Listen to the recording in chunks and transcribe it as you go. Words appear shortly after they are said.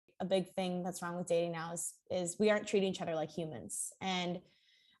a big thing that's wrong with dating now is we aren't treating each other like humans. And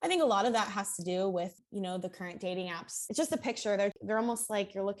I think a lot of that has to do with, the current dating apps. It's just a picture. They're almost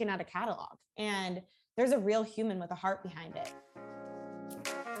like you're looking at a catalog, and there's a real human with a heart behind it.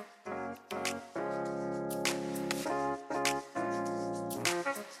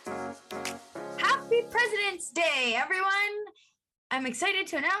 Happy President's Day, everyone. I'm excited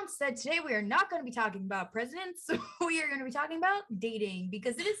to announce that today we are not going to be talking about presidents. We are going to be talking about dating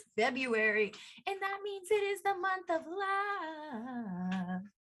because it is February, and that means it is the month of love.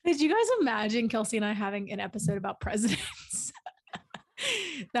 Did you guys imagine Kelsey and I having an episode about presidents?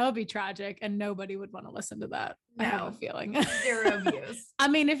 That would be tragic, and nobody would want to listen to that. No, I have a feeling. 0 views. I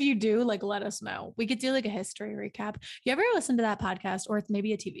mean, if you do, let us know. We could do a history recap. You ever listen to that podcast, or it's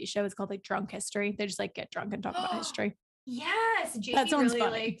maybe a TV show? It's called Drunk History. They just get drunk and talk about history. Yes, JP really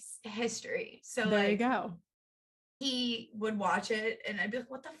likes history. So there you go. He would watch it, and I'd be like,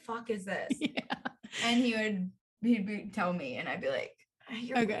 "What the fuck is this?" Yeah. And he'd tell me, and I'd be like,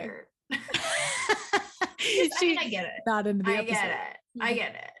 "You're weird." I get it. Not into the episode. I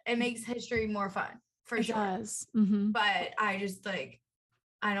get it. It makes history more fun, for sure. It does. Mm-hmm. But I just I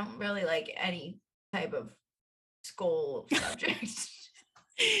don't really like any type of school subject.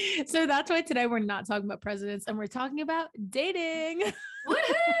 So that's why today we're not talking about presidents, and we're talking about dating.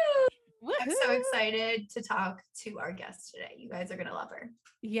 Woohoo! I'm so excited to talk to our guest today. You guys are going to love her.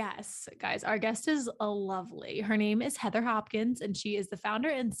 Yes, guys, our guest is lovely. Her name is Heather Hopkins, and she is the founder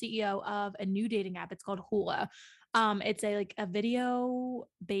and CEO of a new dating app. It's called Hula. It's a video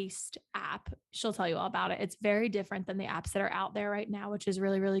based app. She'll tell you all about it. It's very different than the apps that are out there right now, which is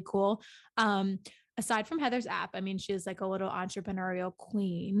really, really cool. Aside from Heather's app, she is a little entrepreneurial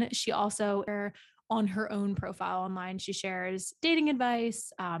queen. She also, on her own profile online, she shares dating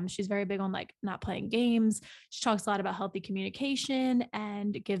advice. She's very big on not playing games. She talks a lot about healthy communication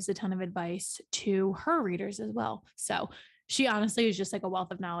and gives a ton of advice to her readers as well. So she honestly is just a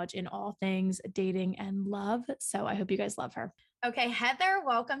wealth of knowledge in all things dating and love. So I hope you guys love her. Okay, Heather,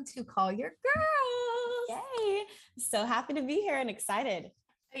 welcome to Call Your Girls. Yay. So happy to be here and excited.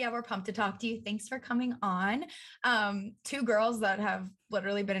 Yeah, we're pumped to talk to you. Thanks for coming on. 2 girls that have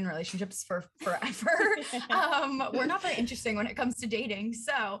literally been in relationships for forever. We're not very interesting when it comes to dating.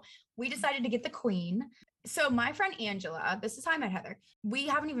 So we decided to get the queen. So my friend Angela, this is how I met Heather. We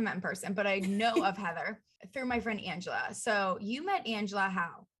haven't even met in person, but I know of Heather through my friend Angela. So you met Angela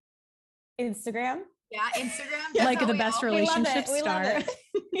how? Instagram. Yeah, Instagram. The best relationship start.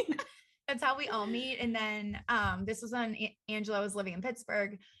 That's how we all meet. And then this was when Angela was living in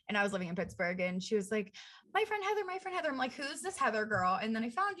Pittsburgh and I was living in Pittsburgh, and she was like, my friend Heather. I'm like, who's this Heather girl? And then I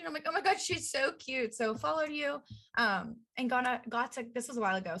found you and I'm like, oh my God, she's so cute. So followed you and got to, this was a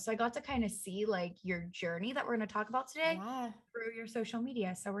while ago. So I got to kind of see your journey that we're going to talk about today through your social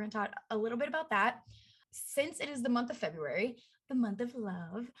media. So we're going to talk a little bit about that. Since it is the month of February, the month of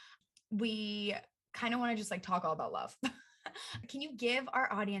love, we kind of want to just talk all about love. Can you give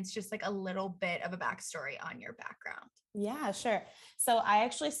our audience just a little bit of a backstory on your background? Yeah, sure. So I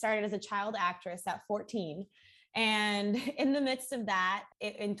actually started as a child actress at 14. And in the midst of that,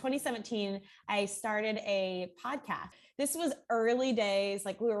 in 2017, I started a podcast. This was early days.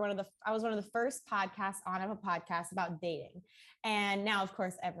 I was one of the first podcasts on a podcast about dating. And now, of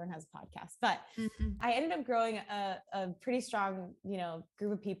course, everyone has a podcast, but I ended up growing a pretty strong,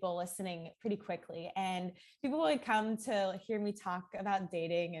 group of people listening pretty quickly. And people would come to hear me talk about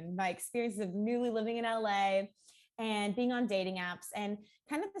dating and my experiences of newly living in LA and being on dating apps. And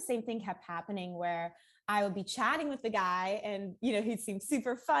kind of the same thing kept happening where I would be chatting with the guy and, he'd seem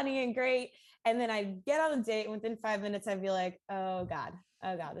super funny and great. And then I'd get on a date and within 5 minutes, I'd be like, oh God,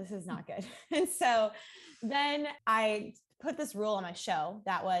 this is not good. And so then I put this rule on my show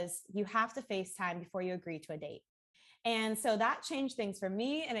that was, you have to FaceTime before you agree to a date. And so that changed things for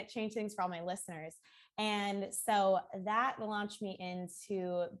me and it changed things for all my listeners. And so that launched me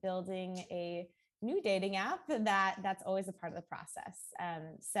into building a new dating app that's always a part of the process.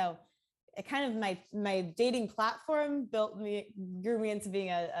 So it kind of my dating platform grew me into being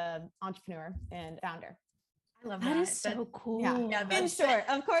a entrepreneur and founder. I love that. That is so cool. Yeah, in short,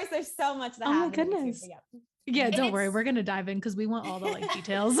 of course, there's so much that happens. Oh my goodness. Yeah, don't worry. We're going to dive in because we want all the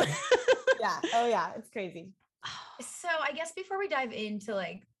details. Yeah. Oh yeah. It's crazy. So I guess before we dive into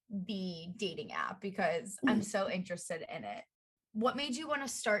the dating app, because I'm so interested in it, what made you want to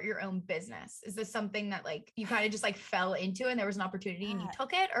start your own business? Is this something that you kind of just fell into and there was an opportunity and you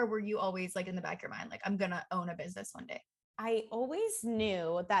took it? Or were you always in the back of your mind, I'm going to own a business one day? I always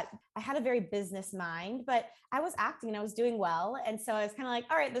knew that I had a very business mind, but I was acting and I was doing well. And so I was kind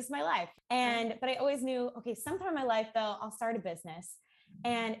of all right, this is my life. But I always knew, okay, sometime in my life though, I'll start a business.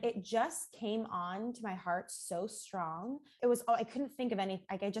 And it just came on to my heart so strong. It was, I couldn't think of anything.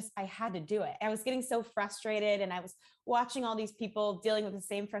 Like I had to do it. I was getting so frustrated and I was watching all these people dealing with the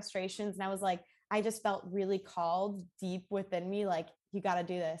same frustrations. And I was like, I just felt really called deep within me, like, you got to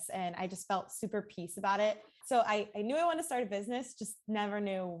do this. And I just felt super peace about it. So I knew I wanted to start a business, just never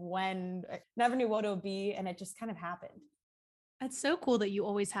knew when, never knew what it would be. And it just kind of happened. It's so cool that you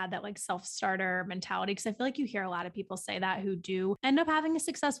always had that like self-starter mentality. Cause I feel like you hear a lot of people say that who do end up having a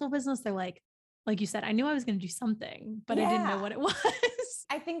successful business. They're like you said, I knew I was going to do something, but I didn't know what it was.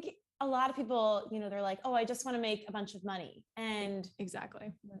 I think a lot of people, they're like, oh, I just want to make a bunch of money. And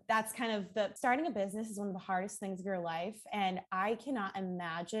exactly. That's kind of starting a business is one of the hardest things of your life. And I cannot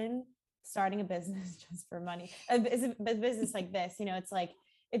imagine starting a business just for money. A business like this, it's like,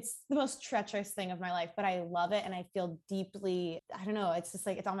 it's the most treacherous thing of my life, but I love it. And I feel deeply, I don't know. It's just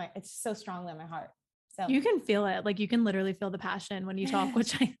like, it's so strongly in my heart. So you can feel it. Like you can literally feel the passion when you talk,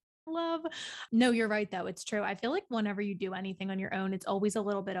 which I love. No, you're right though. It's true. I feel like whenever you do anything on your own, it's always a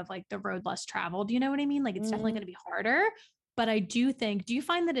little bit of like the road less traveled. You know what I mean? Like it's definitely going to be harder, but I do you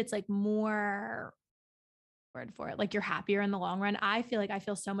find that it's like more word for it? Like you're happier in the long run. I feel like I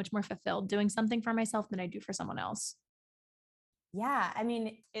feel so much more fulfilled doing something for myself than I do for someone else. Yeah. I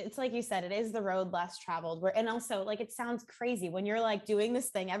mean, it's like you said, it is the road less traveled and also like, it sounds crazy when you're like doing this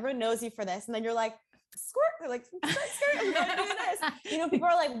thing, everyone knows you for this. And then you're like, squirt, they're like, skirt, I'm going to do this. People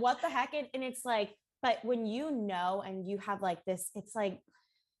are like, what the heck? And it's like, but when and you have like this, it's like,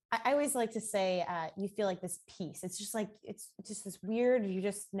 I always like to say, you feel like this peace. It's just like, it's just this weird, you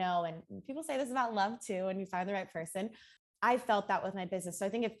just know. And people say this about love too, and you find the right person. I felt that with my business. So I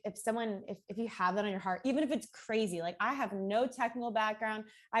think if you have that on your heart, even if it's crazy, like I have no technical background,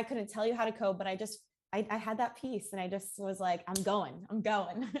 I couldn't tell you how to code, but I had that piece and I just was like, I'm going.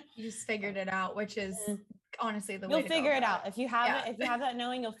 You just figured it out, which is honestly the way you'll figure it out. If you have if you have that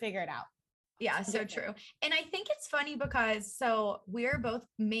knowing, you'll figure it out. Yeah, so true. And I think it's funny because we're both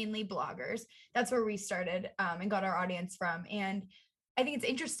mainly bloggers. That's where we started and got our audience from. And I think it's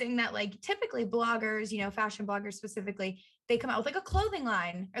interesting that like typically bloggers, fashion bloggers specifically, they come out with like a clothing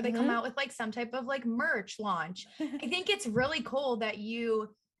line or they come out with like some type of like merch launch. I think it's really cool that you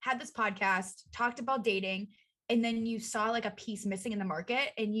had this podcast, talked about dating, and then you saw like a piece missing in the market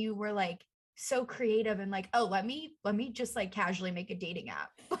and you were like so creative and like, oh, let me just like casually make a dating app.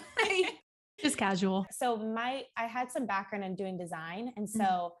 Just casual. So I had some background in doing design. And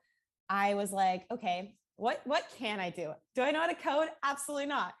so I was like, okay, what can I do? Do I know how to code? Absolutely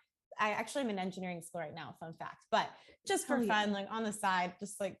not. I actually am in engineering school right now, fun fact, but just for fun, like on the side,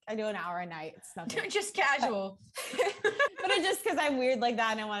 just like I do an hour a night. It's nothing. Just casual. But it's just because I'm weird like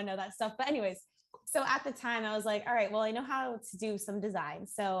that and I want to know that stuff. But anyways, so at the time I was like, all right, well, I know how to do some design.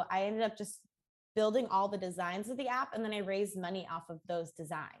 So I ended up just building all the designs of the app. And then I raised money off of those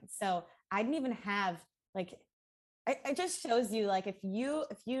designs. So I didn't even have like, it just shows you like, if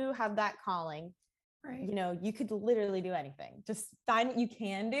you have that calling, right, you could literally do anything, just find what you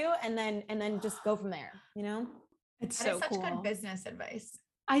can do. And then just go from there, It's so such cool. Good business advice.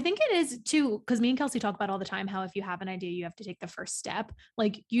 I think it is too, because me and Kelsey talk about all the time how if you have an idea, you have to take the first step.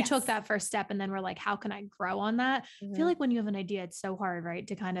 Like you took that first step and then we're like, how can I grow on that? I feel like when you have an idea, it's so hard, right,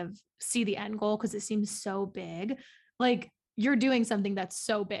 to kind of see the end goal because it seems so big. Like you're doing something that's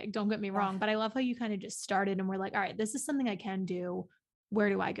so big, don't get me wrong, but I love how you kind of just started and we're like, all right, this is something I can do. Where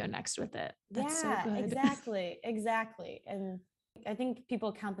do I go next with it? That's so good. Exactly. And I think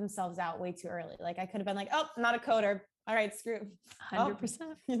people count themselves out way too early. Like I could have been like, oh, I'm not a coder. All right, screw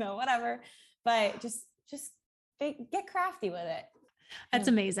 100%, whatever. But just get crafty with it. That's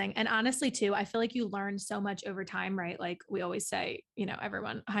amazing. And honestly too, I feel like you learn so much over time, right? Like we always say,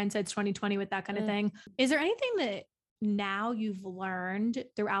 everyone hindsight's 20/20 with that kind of thing. Is there anything that now you've learned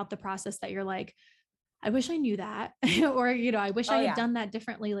throughout the process that you're like, I wish I knew that, or, I wish I had done that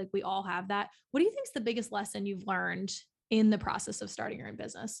differently. Like we all have that. What do you think is the biggest lesson you've learned in the process of starting your own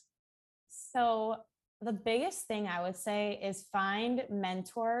business? So the biggest thing I would say is find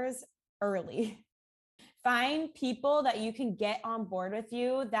mentors early. Find people that you can get on board with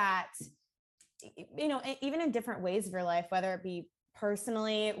you that, even in different ways of your life, whether it be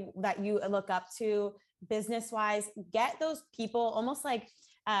personally that you look up to, business wise, get those people almost like,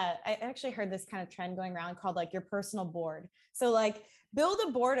 I actually heard this kind of trend going around called like your personal board. So like build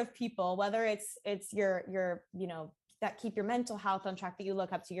a board of people, whether it's your, that keep your mental health on track, that you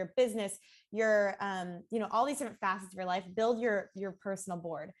look up to, your business, your, all these different facets of your life, build your personal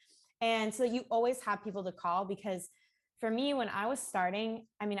board. And so you always have people to call, because for me, when I was starting,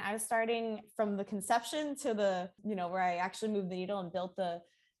 I was starting from the conception to the, where I actually moved the needle and built the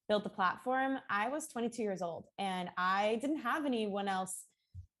built the platform, I was 22 years old and I didn't have anyone else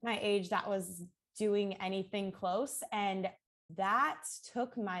my age that was doing anything close. And that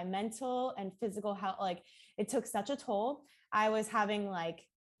took my mental and physical health. Like it took such a toll. I was having like,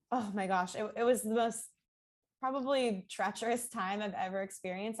 oh my gosh, it was the most probably treacherous time I've ever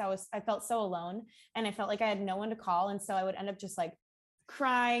experienced. I felt so alone and I felt like I had no one to call. And so I would end up just like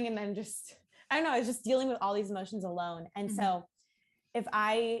crying and then just, I don't know, I was just dealing with all these emotions alone. And so if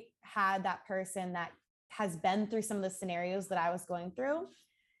I had that person that has been through some of the scenarios that I was going through,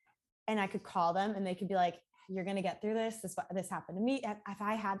 and I could call them and they could be like, you're going to get through this. This happened to me. If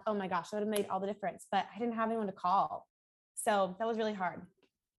I had, oh my gosh, that would have made all the difference, but I didn't have anyone to call. So that was really hard.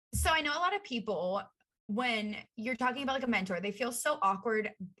 So I know a lot of people, when you're talking about like a mentor, they feel so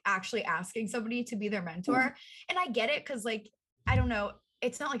awkward actually asking somebody to be their mentor. And I get it. Cause like, I don't know,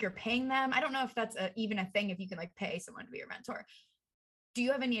 it's not like you're paying them. I don't know if that's even a thing, if you can like pay someone to be your mentor. Do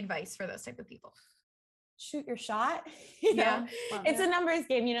you have any advice for those type of people? Shoot your shot. You know, it's a numbers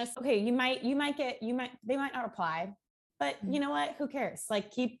game, you know. So, okay, they might not reply, but you know what? Who cares?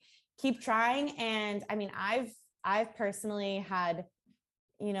 Like keep trying. And I mean, I've personally had,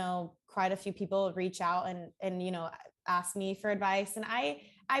 you know, quite a few people reach out and, you know, ask me for advice. And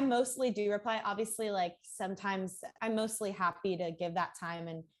I mostly do reply. Obviously, like sometimes I'm mostly happy to give that time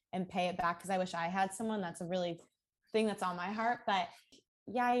and pay it back. Cause I wish I had someone. That's a really thing that's on my heart. But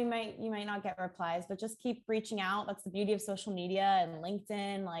yeah, you might not get replies, but just keep reaching out. That's the beauty of social media and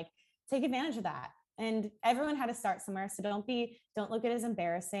LinkedIn. Like take advantage of that. And everyone had to start somewhere. So don't look at it as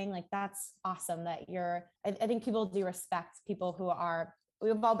embarrassing. Like that's awesome that I think people do respect people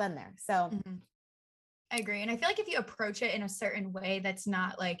we've all been there. So I agree. And I feel like if you approach it in a certain way, that's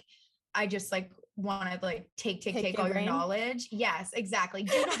not like, I just like want to like take all your knowledge. Yes, exactly.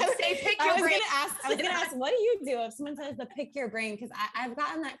 Do not say pick your brain. I was gonna ask, what do you do if someone says to pick your brain? Because I've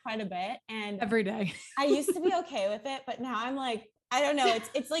gotten that quite a bit, and every day. I used to be okay with it, but now I'm like, I don't know.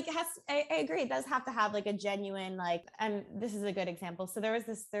 It's like I agree. It does have to have like a genuine like. And this is a good example. So there's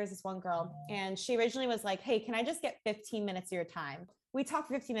this one girl, and she originally was like, "Hey, can I just get 15 minutes of your time?" We talked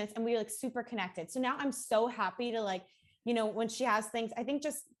for 15 minutes, and we like super connected. So now I'm so happy to like, you know, when she has things, I think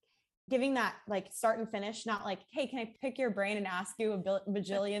just giving that like start and finish, not like, hey, can I pick your brain and ask you a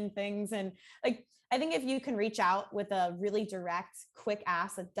bajillion things? And like, I think if you can reach out with a really direct, quick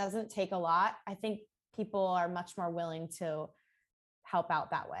ask that doesn't take a lot, I think people are much more willing to help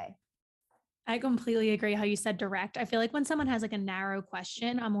out that way. I completely agree how you said direct. I feel like when someone has like a narrow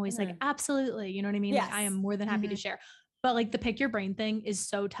question, I'm always like, absolutely. You know what I mean? Yes. Like I am more than happy to share. But like the pick your brain thing is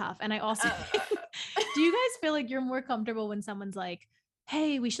so tough. And I also, do you guys feel like you're more comfortable when someone's like,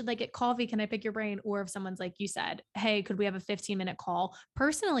 hey, we should like get coffee. Can I pick your brain? Or if someone's like you said, hey, could we have a 15-minute call?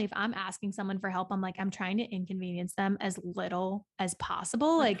 Personally, if I'm asking someone for help, I'm like, I'm trying to inconvenience them as little as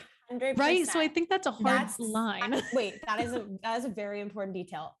possible. Like, 100%. Right. So I think that's a hard line. Wait, that is a very important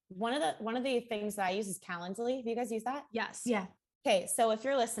detail. One of the things that I use is Calendly. Have you guys used that? Yes. Yeah. Okay. So if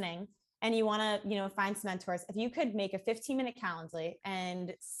you're listening and you want to, you know, find some mentors, if you could make a 15-minute Calendly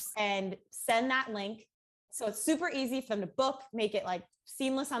and send that link. So it's super easy for them to book, make it like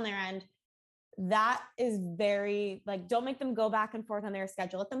seamless on their end. That is very like, don't make them go back and forth on their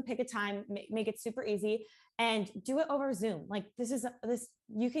schedule. Let them pick a time, make it super easy and do it over Zoom. Like this,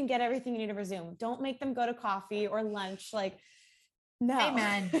 you can get everything you need over Zoom. Don't make them go to coffee or lunch. Like, no.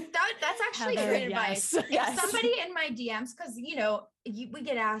 Amen. That's actually Heather, great advice. Yes. If somebody in my DMs, cause you know, we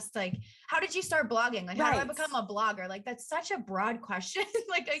get asked like, how did you start blogging? Like, how do I become a blogger? Like, that's such a broad question.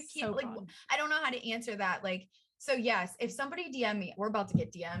 Like I don't know how to answer that. Like, so yes, if somebody DM me, we're about to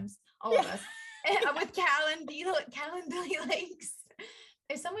get DMs, all of us, with Calendly links.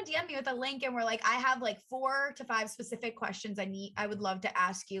 If someone DM me with a link and we're like, I have like 4 to 5 specific questions I would love to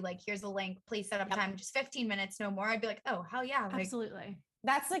ask you. Like, here's a link, please set up time, just 15 minutes, no more. I'd be like, oh, hell yeah. Like, absolutely.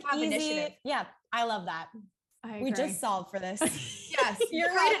 That's like easy. Initiative. Yeah. I love that. We just solved for this. Yes.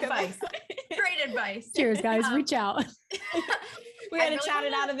 You're great advice. Great advice. Cheers, guys. Reach out. We had to chat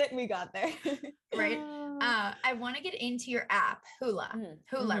it out of it and we got there. Right. I want to get into your app, Hula.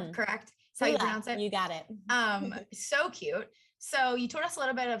 Hula, correct? That's how you pronounce it? You got it. So cute. So you told us a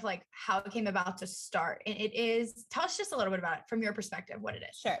little bit of like how it came about to start, and tell us just a little bit about it from your perspective, what it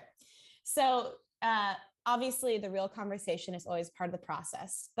is. Sure. So obviously the real conversation is always part of the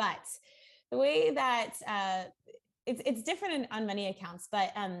process, but the way that it's different on many accounts,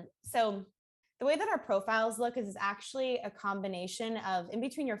 but so the way that our profiles look is actually a combination of, in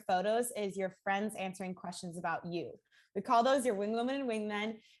between your photos is your friends answering questions about you. We call those your wing women and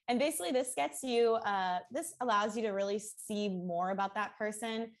wingmen. And basically this this allows you to really see more about that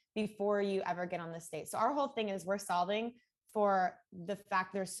person before you ever get on this date. So our whole thing is we're solving for the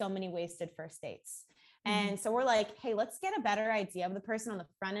fact there's so many wasted first dates. Mm-hmm. And so we're like, hey, let's get a better idea of the person on the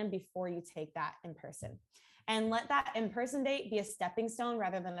front end before you take that in person, and let that in-person date be a stepping stone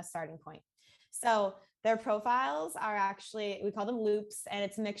rather than a starting point. So their profiles are actually, we call them loops, and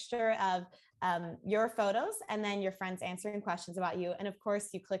it's a mixture of your photos and then your friends answering questions about you. And of course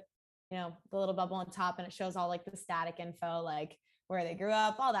you click, you know, the little bubble on top and it shows all like the static info, like where they grew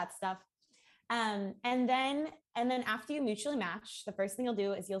up, all that stuff. And then after you mutually match, the first thing you'll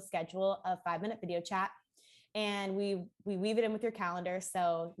do is you'll schedule a 5-minute video chat, and we weave it in with your calendar.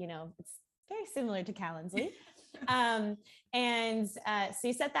 So, you know, it's very similar to Calendly. So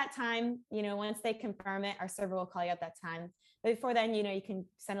you set that time, you know, once they confirm it, our server will call you at that time. But before then, you know, you can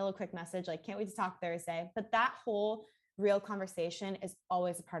send a little quick message like, can't wait to talk Thursday. But that whole real conversation is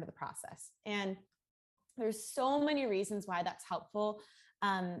always a part of the process. And there's so many reasons why that's helpful.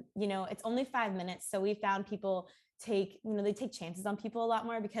 You know, it's only 5 minutes. So we found people they take chances on people a lot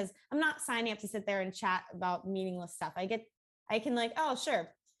more, because I'm not signing up to sit there and chat about meaningless stuff. I can like, oh, sure,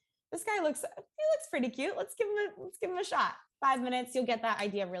 this guy looks pretty cute. Let's give him a shot. 5 minutes, you'll get that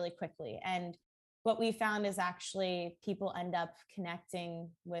idea really quickly. And what we found is actually people end up connecting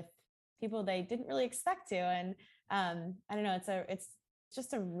with people they didn't really expect to. And I don't know, it's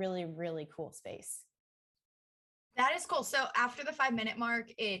just a really, really cool space. That is cool. So after the 5-minute mark,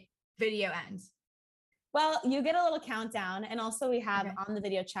 video ends. Well, you get a little countdown. And also we have on the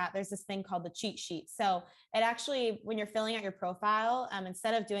video chat, there's this thing called the cheat sheet. So it actually, when you're filling out your profile,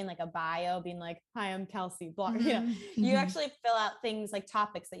 instead of doing like a bio being like, hi, I'm Kelsey, blah, you know, you actually fill out things like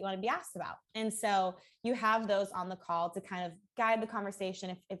topics that you want to be asked about. And so you have those on the call to kind of guide the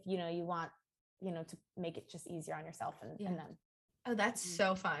conversation if you know, you want, you know, to make it just easier on yourself and them. Oh, that's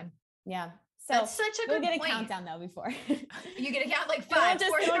so fun. Yeah. So that's such a good we'll get point. A countdown though before. You get a count like 5,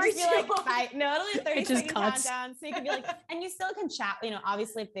 4, 3, 2. It'll be 30-second countdown. So you can be like, and you still can chat, you know,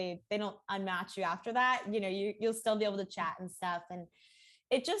 obviously if they don't unmatch you after that, you know, you'll still be able to chat and stuff. And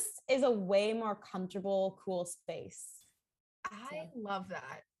it just is a way more comfortable, cool space. I love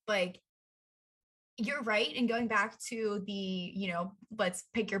that. Like, you're right. And going back to the, you know, let's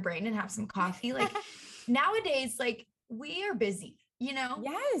pick your brain and have some coffee. Like nowadays, like we are busy. You know?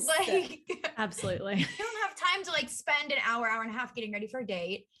 Yes. Like absolutely. You don't have time to like spend an hour and a half getting ready for a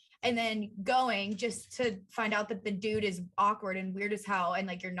date and then going just to find out that the dude is awkward and weird as hell and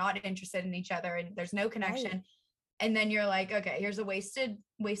like you're not interested in each other and there's no connection. Right. And then you're like, okay, here's a wasted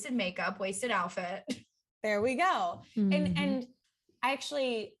makeup, wasted outfit. There we go. Mm-hmm. And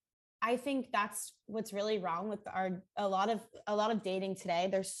I think that's what's really wrong with a lot of dating today.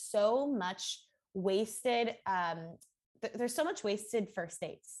 There's so much wasted there's so much wasted first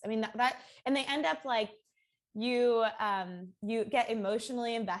dates. I mean, that and they end up like you get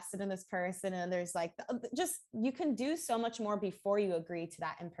emotionally invested in this person, and there's like just you can do so much more before you agree to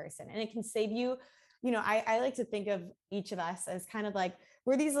that in person, and it can save you. You know, I like to think of each of us as kind of like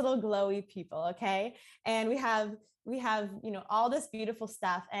we're these little glowy people, okay? And we have you know all this beautiful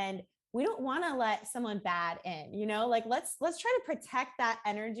stuff, and we don't want to let someone bad in, you know, like let's try to protect that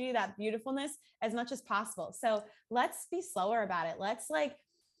energy, that beautifulness as much as possible. So let's be slower about it. Let's like,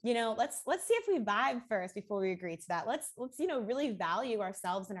 you know, let's see if we vibe first before we agree to that. Let's, you know, really value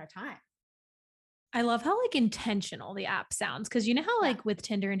ourselves and our time. I love how like intentional the app sounds. Cause you know how like with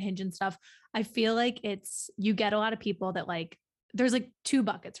Tinder and Hinge and stuff, I feel like you get a lot of people that like, there's like 2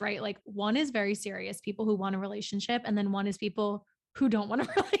 buckets, right? Like one is very serious people who want a relationship. And then one is people who don't want a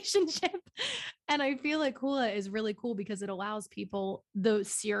relationship. And I feel like Hula is really cool because it allows people, those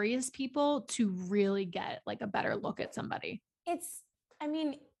serious people, to really get like a better look at somebody. It's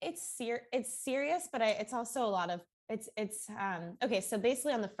serious, but it's also a lot of, okay. So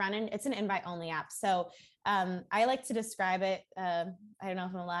basically on the front end, it's an invite only app. So I like to describe it. I don't know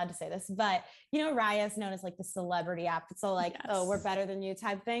if I'm allowed to say this, but you know, Raya is known as like the celebrity app. It's all like, oh, we're better than you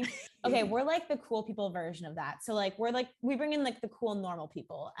type thing. Okay. We're like the cool people version of that. So like, we bring in like the cool, normal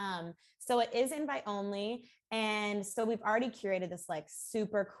people. So it is invite only. And so we've already curated this like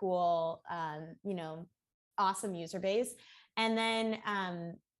super cool, you know, awesome user base. And then,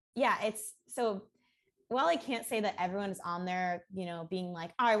 while I can't say that everyone is on there, you know, being like,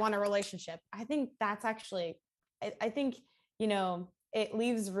 oh, I want a relationship. I think that's actually, I think, you know, it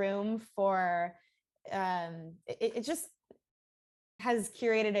leaves room for, it just has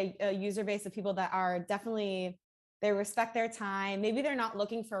curated a user base of people that are definitely, they respect their time. Maybe they're not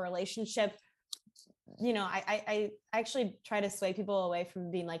looking for a relationship. You know, I actually try to sway people away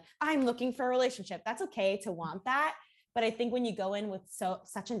from being like, I'm looking for a relationship. That's okay to want that. But I think when you go in with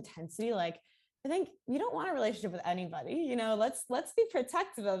such intensity, like, I think you don't want a relationship with anybody, let's be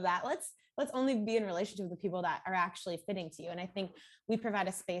protective of that. Let's only be in relationship with the people that are actually fitting to you. And I think we provide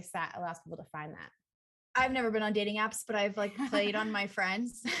a space that allows people to find that. I've never been on dating apps, but I've like played on my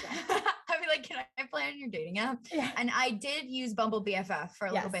friends. I'd be like, can I play on your dating app? Yeah. And I did use Bumble BFF for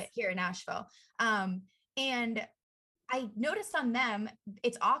a little bit here in Nashville. And I noticed on them,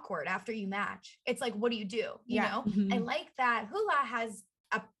 it's awkward after you match. It's like, what do? You know? I like that Hula has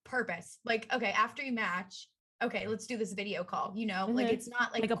a purpose. Like, okay, after you match, okay, let's do this video call, like it's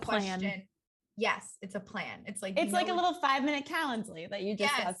not like a plan. question. Yes, it's a plan. It's like, it's like a little 5-minute Calendly that you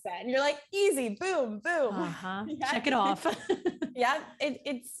just set, and you're like, easy, boom, boom. Check it off. Yeah.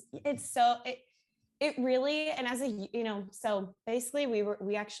 It really, and as a, so basically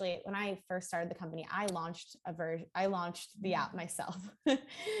we actually, when I first started the company, I launched the app myself.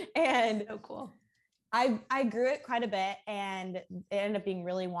 And so cool. I grew it quite a bit, and it ended up being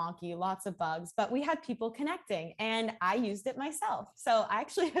really wonky, lots of bugs, but we had people connecting, and I used it myself. So I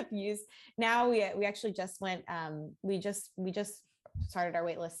actually have used, now we actually just went, we just started our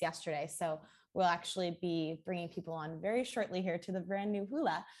wait list yesterday. So we'll actually be bringing people on very shortly here to the brand new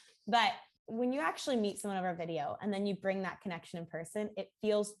Hula. But when you actually meet someone over video and then you bring that connection in person, it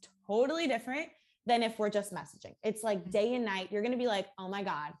feels totally different than if we're just messaging. It's like day and night. You're going to be like, oh my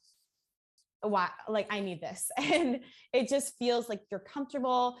God, why? Like, I need this. And it just feels like you're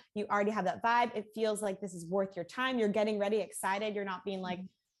comfortable. You already have that vibe. It feels like this is worth your time. You're getting ready, excited. You're not being like,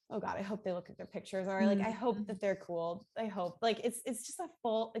 oh God, I hope they look at their pictures, or like, I hope that they're cool. I hope, like, it's just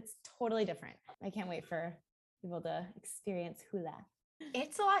it's totally different. I can't wait for people to experience Hula.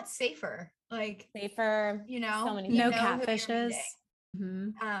 It's a lot safer, safer, so many no catfishes.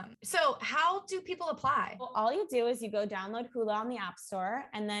 So how do people apply? Well, all you do is you go download Hula on the App Store,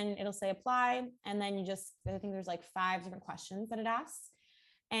 and then it'll say apply. And then I think there's like 5 different questions that it asks.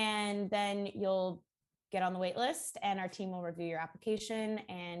 And then you'll get on the wait list, and our team will review your application,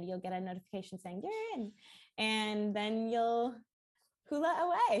 and you'll get a notification saying you're in. And then you'll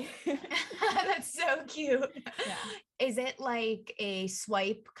Hula away. That's so cute. Yeah. Is it like a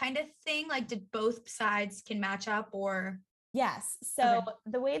swipe kind of thing? Like, did both sides can match up, or? Yes. So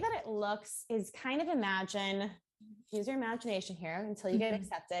the way that it looks is kind of use your imagination here until you get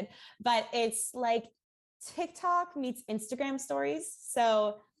accepted, but it's like TikTok meets Instagram stories.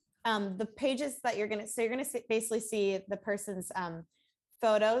 So the pages that you're going to basically see the person's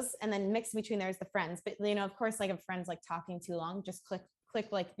photos, and then mixed between there is the friends. But, of course, like if friends like talking too long, just click,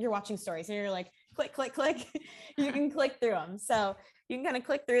 like you're watching stories and you're like, click, click, click. You can click through them. So you can kind of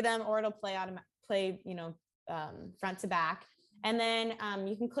click through them, or it'll play front to back. And then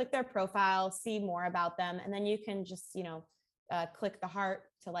you can click their profile, see more about them. And then you can just, click the heart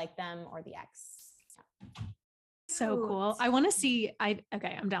to like them, or the X. Yeah. So cool. I want to see. I'm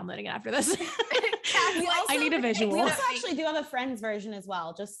downloading it after this. I need a visual. We also actually do have a friends version as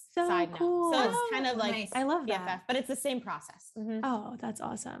well, just side note. So it's kind of like, I love BFF, that, but it's the same process. Oh, that's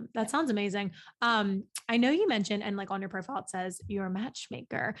awesome. That sounds amazing. I know you mentioned, and like on your profile, it says you're a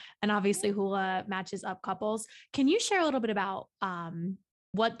matchmaker, and obviously Hula matches up couples. Can you share a little bit about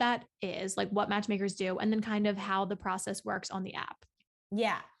what that is, like what matchmakers do, and then kind of how the process works on the app?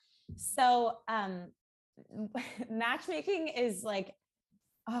 Yeah. So matchmaking is like,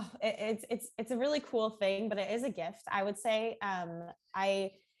 it's a really cool thing, but it is a gift, I would say.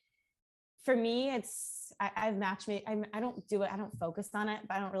 For me, I've matchmade. I don't do it. I don't focus on it,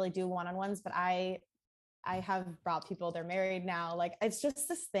 but I don't really do one-on-ones, but I have brought people, they're married now. Like, it's just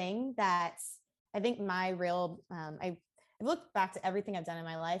this thing that I think my real, I've looked back to everything I've done in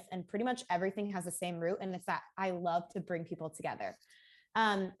my life, and pretty much everything has the same root. And it's that I love to bring people together.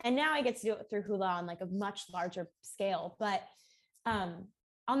 And now I get to do it through Hula on like a much larger scale, but,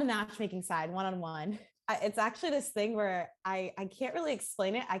 on the matchmaking side, one-on-one, it's actually this thing where I can't really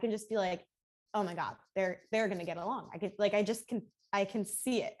explain it. I can just be like, oh my God, they're going to get along. I can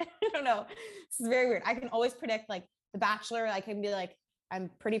see it. I don't know. This is very weird. I can always predict, like The Bachelor. I can be like, I'm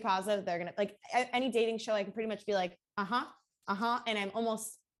pretty positive they're going to, like, any dating show, I can pretty much be like, and I'm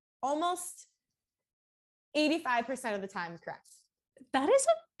almost 85% of the time correct. That is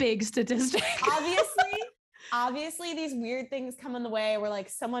a big statistic. Obviously these weird things come in the way where like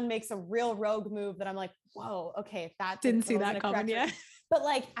someone makes a real rogue move that I'm like, whoa, okay, that didn't see that coming yet. But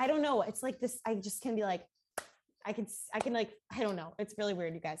like, I don't know. It's like this, I just can be like, I can like, I don't know. It's really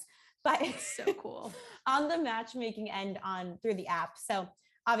weird, you guys, but it's so cool on the matchmaking end through the app. So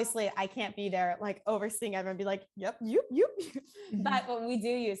obviously I can't be there like overseeing everyone, be like, yep. But what we do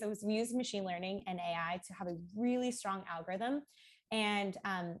use is we use machine learning and AI to have a really strong algorithm. And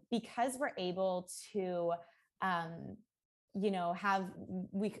because we're able to have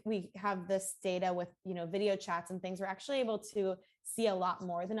we have this data with, video chats and things. We're actually able to see a lot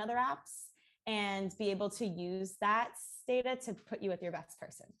more than other apps and be able to use that data to put you with your best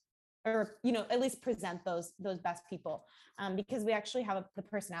person, or, at least present those best people, because we actually have the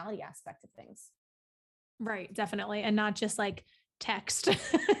personality aspect of things. Right, definitely. And not just like text.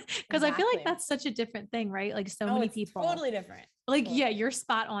 Because I feel like Exactly. that's such a different thing, right? Like so Oh, many it's people. totally different. Like, Totally. yeah, you're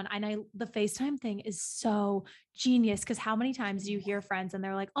spot on. And the FaceTime thing is so genius, because how many times do you hear friends and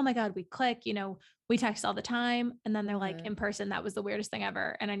they're like, oh my God, we click, we text all the time. And then they're like, in person, that was the weirdest thing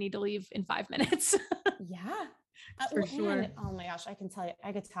ever. And I need to leave in 5 minutes. Yeah. For sure. And, oh my gosh, I can tell you,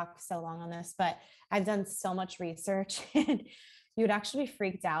 I could talk so long on this, but I've done so much research and you would actually be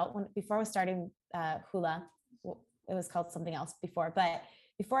freaked out before I was starting Hula. Well, it was called something else before, but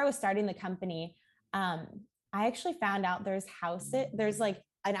before I was starting the company, I actually found out there's like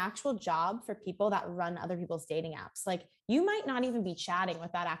an actual job for people that run other people's dating apps. Like you might not even be chatting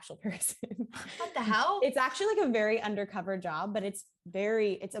with that actual person. What the hell? It's actually like a very undercover job, but it's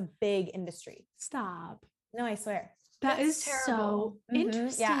a big industry. Stop. No, I swear. That That's is terrible. so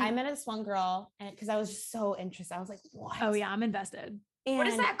interesting. Yeah, I met this one girl, and because I was just so interested, I was like, "What?" Oh yeah, I'm invested. And What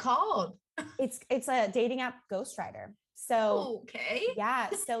is that called? It's a dating app ghostwriter. So Okay. yeah,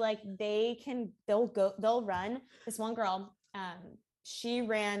 so like they'll run this one girl. She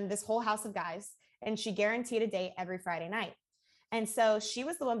ran this whole house of guys, and she guaranteed a date every Friday night. And so she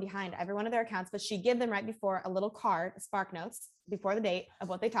was the one behind every one of their accounts, but she'd give them right before a little card, Spark Notes, before the date of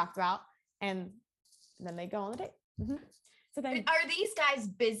what they talked about, and then they go on the date. Mm-hmm. So then, Are these guys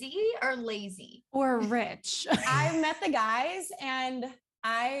busy or lazy? Or rich. I met the guys, and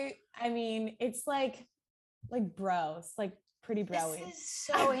I mean, it's like bros, like pretty broy. This is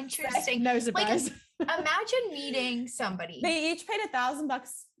so interesting. No surprise. Like, imagine meeting somebody. They each paid $1,000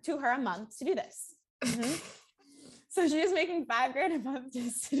 to her a month to do this. Mm-hmm. So she was making $5,000 a month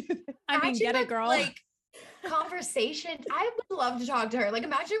just to do this. I mean, get it, girl. Like conversation. I would love to talk to her. Like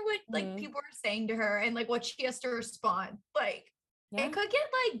imagine what like people are saying to her and like what she has to respond. Like it could get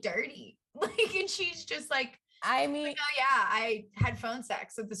like dirty. Like, and she's just like, I mean, oh yeah, I had phone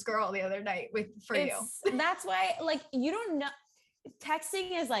sex with this girl the other night for you. That's why, like, you don't know.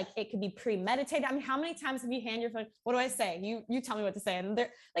 Texting is like, it could be premeditated. I mean, how many times have you hand your phone? What do I say? You tell me what to say. And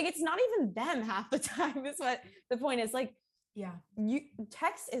they're like, it's not even them half the time is what the point is. Like, yeah,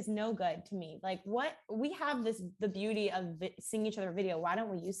 text is no good to me. Like what we have the beauty of seeing each other video. Why don't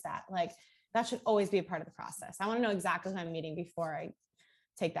we use that? Like that should always be a part of the process. I want to know exactly who I'm meeting before I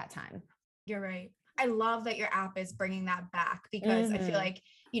take that time. You're right. I love that your app is bringing that back because I feel like,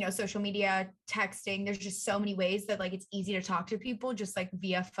 social media, texting, there's just so many ways that like, it's easy to talk to people just like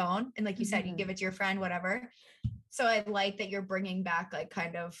via phone. And like you said, you give it to your friend, whatever. So I like that you're bringing back like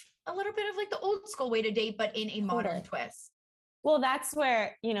kind of a little bit of like the old school way to date, but in a modern twist. Well, that's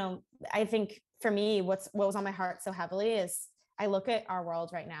where, I think for me, what was on my heart so heavily is I look at our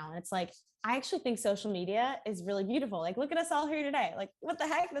world right now and it's like, I actually think social media is really beautiful. Like, look at us all here today. Like, what the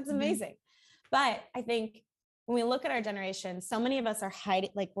heck? That's amazing. But I think when we look at our generation, so many of us are hiding,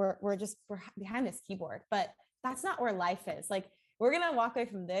 like we're behind this keyboard, but that's not where life is. Like, we're going to walk away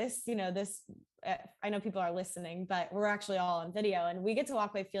from this, I know people are listening, but we're actually all on video and we get to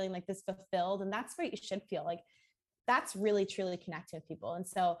walk away feeling like this fulfilled. And that's where you should feel like that's really, truly connecting with people. And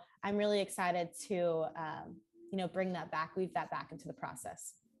so I'm really excited to, bring that back, weave that back into the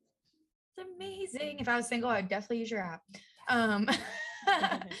process. It's amazing. If I was single, I'd definitely use your app.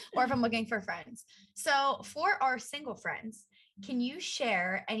 Or if I'm looking for friends. So for our single friends, can you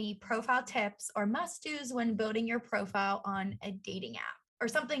share any profile tips or must-dos when building your profile on a dating app or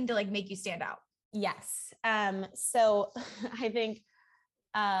something to like make you stand out? Yes. So I think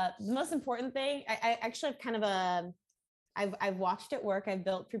the most important thing, I actually have kind of I've watched it work. I've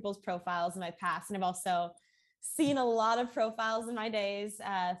built people's profiles in my past, and I've also seen a lot of profiles in my days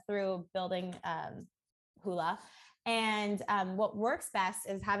through building Hula. And what works best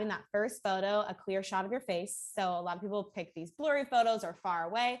is having that first photo, a clear shot of your face. So a lot of people pick these blurry photos or far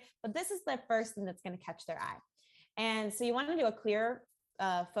away, but this is the first thing that's going to catch their eye. And so you want to do a clear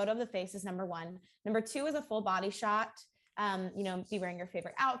photo of the face is number one. Number two is a full body shot. Be wearing your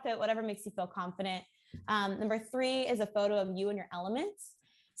favorite outfit, whatever makes you feel confident. Number three is a photo of you and your elements.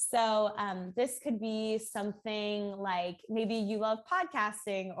 So this could be something like maybe you love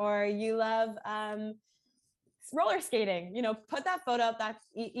podcasting or you love roller skating, put that photo up. That's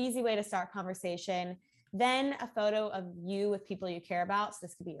easy way to start conversation. Then a photo of you with people you care about. So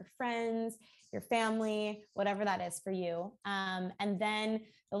this could be your friends, your family, whatever that is for you. And then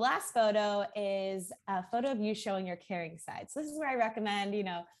the last photo is a photo of you showing your caring side. So this is where I recommend,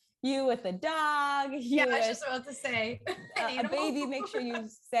 you with a dog, you Yeah, I was with just about to say a animal. baby. Make sure you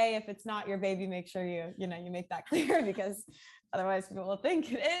say if it's not your baby, make sure you make that clear, because otherwise people will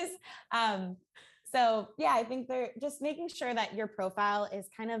think it is. So yeah, I think they're just making sure that your profile is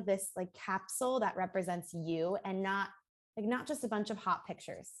kind of this like capsule that represents you, and not just a bunch of hot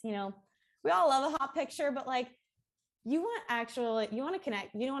pictures. We all love a hot picture, but like you want to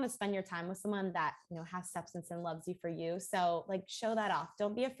connect. You don't want to spend your time with someone that has substance and loves you for you. So like show that off.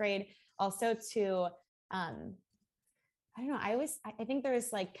 Don't be afraid also to I don't know. I think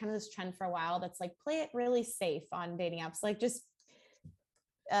there's like kind of this trend for a while that's like play it really safe on dating apps. Like just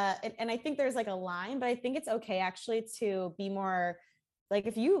and I think there's like a line, but I think it's okay actually to be more like,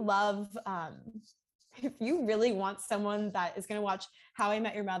 if you really want someone that is going to watch How I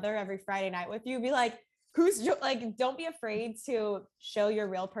Met Your Mother every Friday night with you, be like, don't be afraid to show your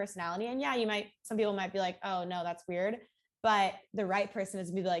real personality. And yeah, some people might be like, oh no, that's weird. But the right person is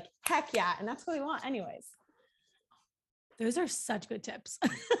to be like, heck yeah. And that's what we want anyways. Those are such good tips.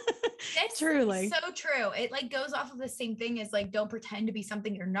 It's truly so true. It like goes off of the same thing as like, don't pretend to be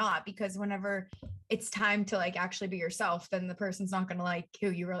something you're not, because whenever it's time to like actually be yourself, then the person's not going to like who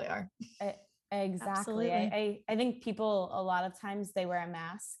you really are. Exactly. I think people, a lot of times they wear a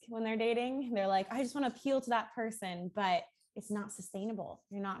mask when they're dating. They're like, I just want to appeal to that person, but it's not sustainable.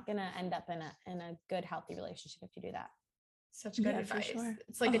 You're not going to end up in a good, healthy relationship if you do that. Such good advice. Sure.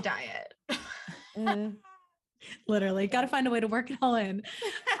 It's like a diet. Mm-hmm. Literally got to find a way to work it all in.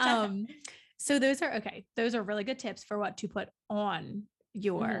 So those are really good tips for what to put on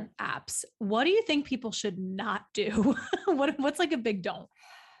your apps. What do you think people should not do? What's like a big don't?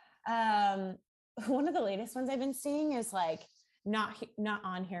 One of the latest ones I've been seeing is like not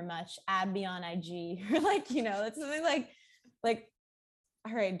on here much, add me on IG, or like, it's something like,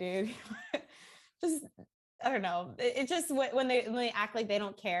 all right, dude, just, I don't know. It just, when they act like they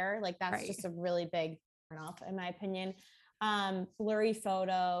don't care, like that's just a really big turn off in my opinion. Blurry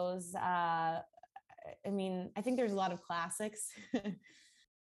photos. I think there's a lot of classics.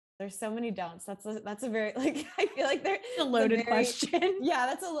 There's so many don'ts. That's a very like, I feel like there's a loaded question. Yeah,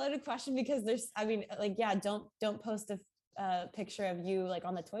 that's a loaded question, because don't post a picture of you like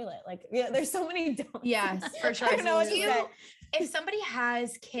on the toilet. Like, yeah, there's so many don'ts. Yes, for sure. I don't know what to say. If somebody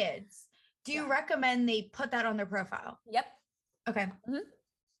has kids, do you recommend they put that on their profile? Yep. Okay.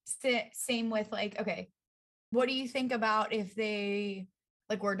 Same with like, okay, what do you think about if they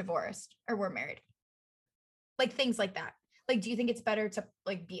like were divorced or were married? Like things like that. Like, do you think it's better to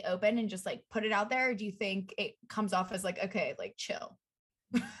like be open and just like put it out there? Or do you think it comes off as like, okay, like chill?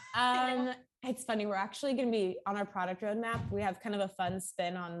 It's funny. We're actually going to be on our product roadmap. We have kind of a fun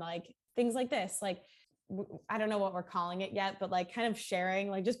spin on like things like this. Like, I don't know what we're calling it yet, but like kind of sharing,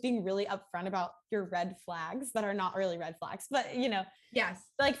 like just being really upfront about your red flags that are not really red flags, but yes.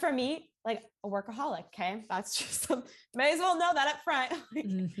 Like for me, like a workaholic. Okay. That's just, may as well know that up front.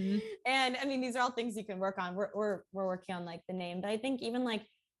 And I mean, these are all things you can work on. We're working on like the name, but I think even like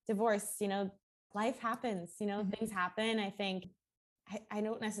divorce, life happens, things happen. I think, I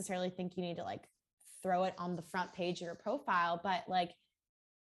don't necessarily think you need to like throw it on the front page of your profile, but like,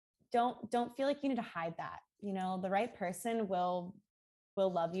 don't feel like you need to hide that. The right person will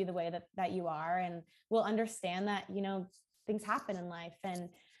love you the way that you are, and will understand that, things happen in life. And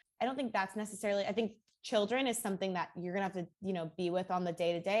I don't think that's necessarily, I think children is something that you're going to have to, be with on the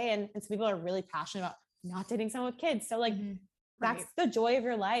day to day. And some people are really passionate about not dating someone with kids. So like, that's the joy of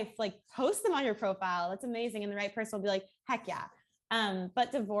your life. Like post them on your profile. That's amazing. And the right person will be like, heck yeah.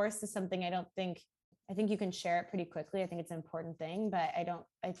 But divorce is something I think you can share it pretty quickly. I think it's an important thing, but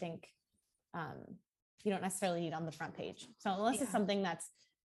I think you don't necessarily need on the front page. So unless it's something that's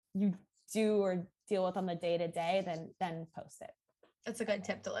you do or deal with on the day to day, then post it. That's a good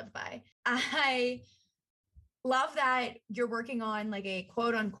tip to live by. I love that you're working on like a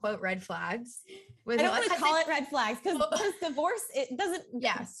quote unquote red flags. I don't want to call it red flags because divorce, it doesn't.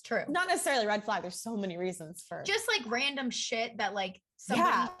 Yes, true. Not necessarily red flag. There's so many reasons for just like random shit that like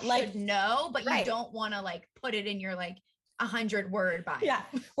somebody should know, but you don't want to like put it in your like 100-word bio. Yeah,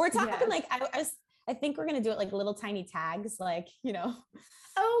 we're talking like I think we're gonna do it like little tiny tags, like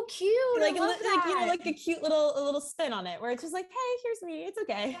Oh, cute! Like I love that. like a cute little spin on it, where it's just like, hey, here's me. It's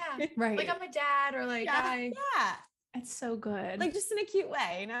okay. Yeah, right. Like I'm a dad, or like yeah. It's so good. Like just in a cute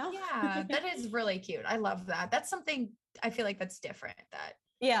way, Yeah, that is really cute. I love that. That's something I feel like that's different.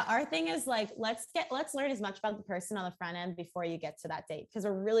 Yeah, our thing is like, let's learn as much about the person on the front end before you get to that date, because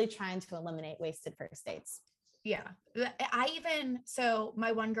we're really trying to eliminate wasted first dates. Yeah. So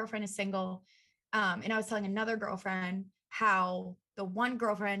my one girlfriend is single. And I was telling another girlfriend how the one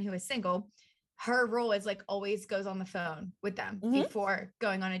girlfriend who is single, her role is like always goes on the phone with them before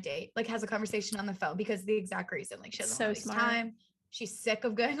going on a date, like has a conversation on the phone because the exact reason, like she doesn't want to waste time. She's sick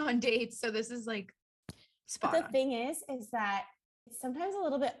of going on dates. So this is like spot on. The thing is that it's sometimes a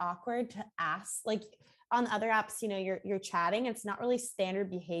little bit awkward to ask, like on other apps, you know, you're chatting. It's not really standard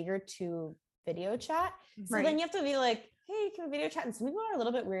behavior to video chat. So then you have to be like, hey, can we video chat? And some people are a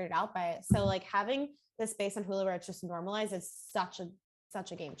little bit weirded out by it. So like having this space on Hulu where it's just normalized is such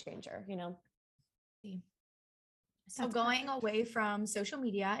a game changer, you know? So going away from social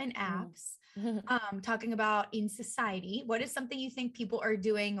media and apps, talking about in society, what is something you think people are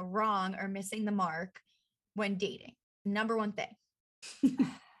doing wrong or missing the mark when dating? Number one thing.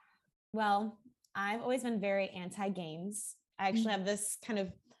 Well, I've always been very anti-games. I actually have this kind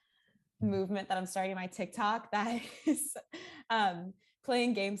of movement that I'm starting my TikTok that is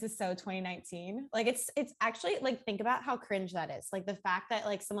playing games is so 2019. Like it's actually like, think about how cringe that is. Like the fact that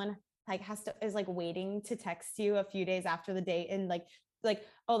like someone like is like waiting to text you a few days after the date and like,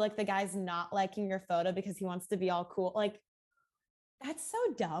 oh, like the guy's not liking your photo because he wants to be all cool. Like that's so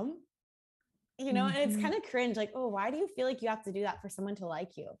dumb, you know? And it's kind of cringe. Like, oh, why do you feel like you have to do that for someone to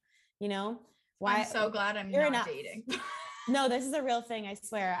like you? You know, why? I'm so glad I'm not dating. No, this is a real thing. I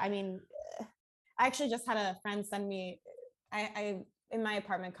swear. I mean, I actually just had a friend send me, I in my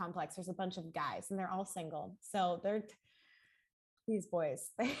apartment complex, there's a bunch of guys and they're all single. So these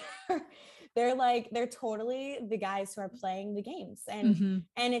boys, they're totally the guys who are playing the games. And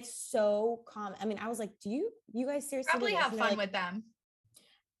it's so common. I mean, I was like, do you guys seriously probably have fun with them?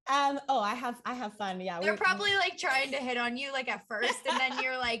 Oh, I have fun. Yeah. They're probably like trying to hit on you like at first. And then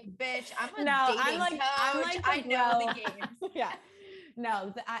you're like, bitch, I'm a dating coach. I know the games. Yeah.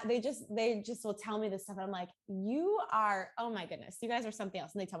 No, they just will tell me this stuff. And I'm like, you are, oh my goodness, you guys are something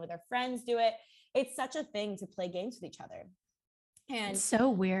else. And they tell me their friends do it. It's such a thing to play games with each other. And it's so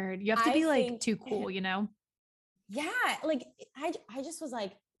weird. You have to be like too cool, you know? Yeah. Like I just was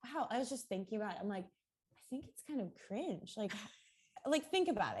like, wow, I was just thinking about it. I'm like, I think it's kind of cringe. Like think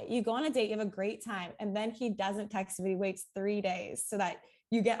about it. You go on a date, you have a great time, and then he doesn't text you. He waits 3 days so that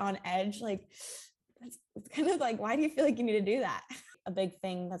you get on edge. Like it's kind of like, why do you feel like you need to do that? A big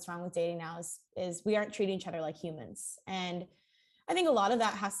thing that's wrong with dating now is we aren't treating each other like humans. And I think a lot of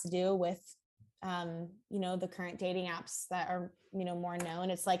that has to do with, you know, the current dating apps that are, you know, more known.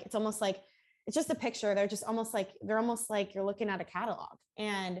 It's like, it's almost like, it's just a picture. They're almost like you're looking at a catalog,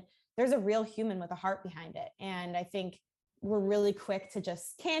 and there's a real human with a heart behind it. And I think we're really quick to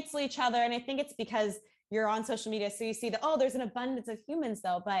just cancel each other. And I think it's because you're on social media. So you see that, oh, there's an abundance of humans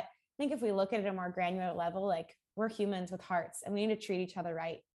though. But I think if we look at it at a more granular level, like we're humans with hearts and we need to treat each other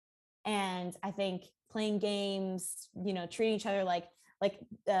right. And I think playing games, you know, treating each other like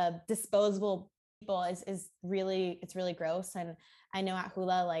disposable people is really, it's really gross. And I know at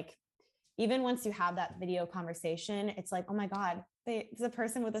Hula, like, even once you have that video conversation, it's like, oh my God, it's a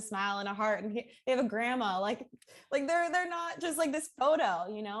person with a smile and a heart, and they have a grandma, like they're not just like this photo,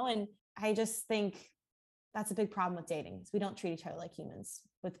 you know? And I just think that's a big problem with dating, is we don't treat each other like humans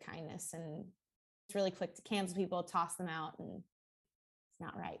with kindness, and it's really quick to cancel people, toss them out, and it's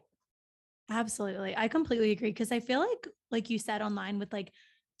not right. Absolutely. I completely agree. Cause I feel like you said online with like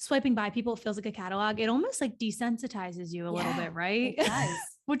swiping by people, it feels like a catalog. It almost like desensitizes you a little bit, right? It does.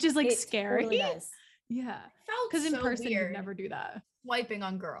 Which is like it scary. Totally does. Yeah. Because in person you never do that. Swiping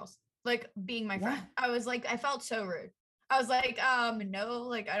on girls, like being my friend. I was like, I felt so rude. I was like, no,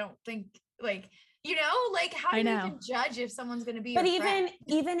 like I don't think, like, you know, like how do you even judge if someone's gonna be? But even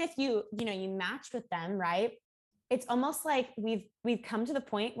if you match with them, right? It's almost like we've come to the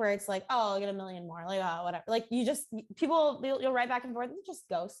point where it's like, oh, I'll get a million more, like, oh, whatever. Like you'll write back and forth and just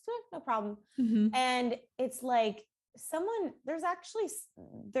ghost, no problem. And it's like there's actually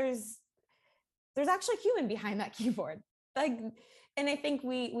human behind that keyboard. Like, and I think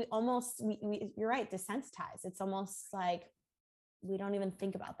we almost, you're right, desensitized. It's almost like we don't even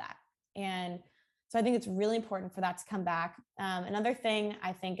think about that. And so I think it's really important for that to come back. Another thing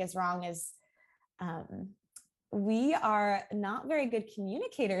I think is wrong is, we are not very good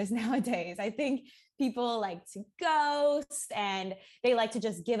communicators nowadays. I think people like to ghost and they like to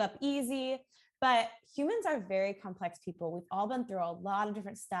just give up easy, but humans are very complex people. We've all been through a lot of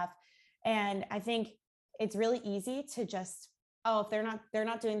different stuff. And I think it's really easy to just, oh, if they're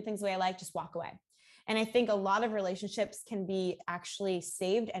not doing things the way I like, just walk away. And I think a lot of relationships can be actually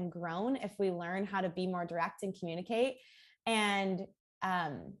saved and grown if we learn how to be more direct and communicate. And,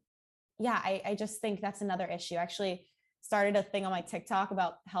 I just think that's another issue. I actually started a thing on my TikTok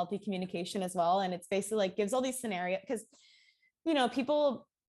about healthy communication as well. And it's basically like gives all these scenarios, because, you know, people,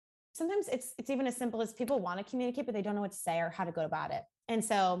 sometimes it's even as simple as people want to communicate, but they don't know what to say or how to go about it. And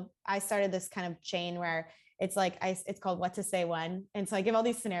so I started this kind of chain where it's like, it's called What to Say When. And so I give all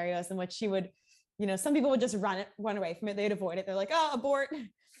these scenarios in which she would, some people would just run away from it. They'd avoid it. They're like, oh, abort.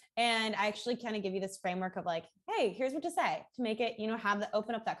 And I actually kind of give you this framework of like, hey, here's what to say to make it,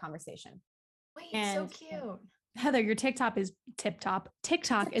 open up that conversation. Wait, so cute. Heather, your TikTok is TikTok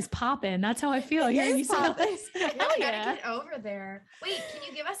is popping. That's how I feel. It Hearing you is say all popping. this. Yeah, Hell I gotta yeah. get over there. Wait, can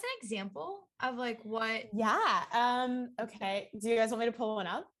you give us an example of like what? Yeah. Okay. Do you guys want me to pull one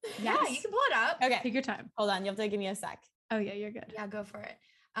up? Yeah, you can pull it up. Okay. Take your time. Hold on. You have to give me a sec. Oh yeah, you're good. Yeah, go for it.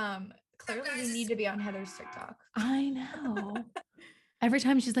 Clearly we need to be on Heather's TikTok. I know. Every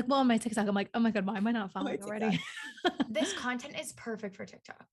time she's like, well, on my TikTok, I'm like, oh my God, why am I not following already? This content is perfect for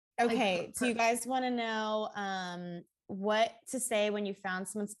TikTok. Okay. Like, do you guys want to know what to say when you found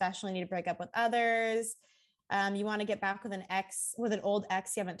someone special and need to break up with others? You want to get back with an old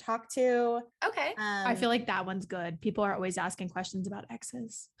ex you haven't talked to. Okay. I feel like that one's good. People are always asking questions about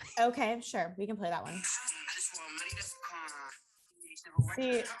exes. Okay, sure. We can play that one. See,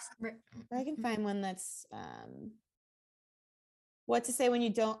 if I can find one that's what to say when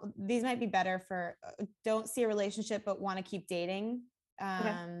you these might be better for don't see a relationship but want to keep dating.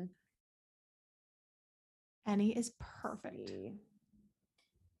 Okay. Any is perfect.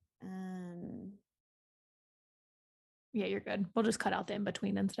 Yeah, you're good. We'll just cut out the in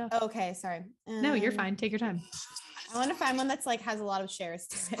between and stuff. Okay, sorry. No, you're fine. Take your time. I want to find one that's like has a lot of shares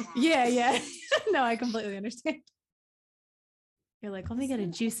to it. Yeah. No, I completely understand. You're like, let me get a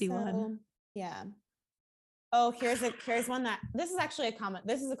juicy one. Yeah. Oh, here's one that this is actually a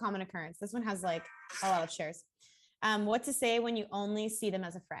common occurrence. This one has like a lot of shares. What to say when you only see them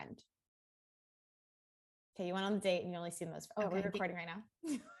as a friend? Okay, you went on a date and you only see them as Okay. We're recording right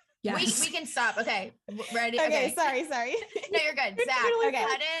now. Yes. We can stop. Okay. Ready? Okay, sorry. No, you're good. Zach, Okay.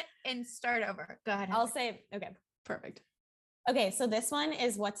 cut it and start over. Go ahead. I'll say, okay. Perfect. Okay, so this one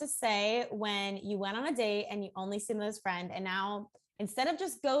is what to say when you went on a date and you only see them as a friend. And now instead of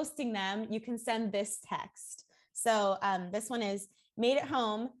just ghosting them, you can send this text. So this one is made it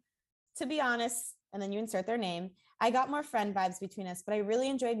home. To be honest, and then you insert their name. I got more friend vibes between us, but I really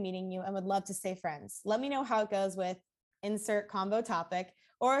enjoyed meeting you and would love to stay friends. Let me know how it goes with insert combo topic,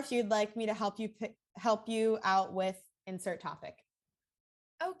 or if you'd like me to help you out with insert topic.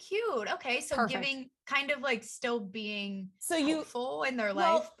 Oh, cute. Okay. So Perfect. giving kind of like still being you helpful in their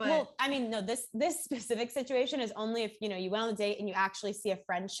life, but I mean, no, this specific situation is only if, you went on a date and you actually see a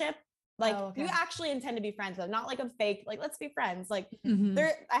friendship, like you actually intend to be friends with them, not like a fake, like, let's be friends. Like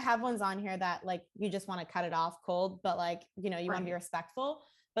I have ones on here that like, you just want to cut it off cold, but like, you want to be respectful.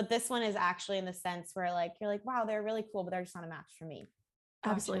 But this one is actually in the sense where like, you're like, wow, they're really cool, but they're just not a match for me.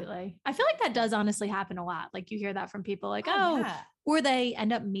 Absolutely. I feel like that does honestly happen a lot. Like you hear that from people like, yeah. Or they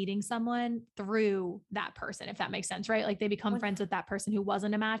end up meeting someone through that person, if that makes sense, right? Like they become friends with that person who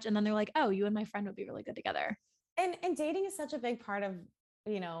wasn't a match. And then they're like, oh, you and my friend would be really good together. And dating is such a big part of,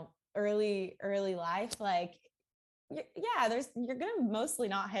 early life. Like, yeah, you're going to mostly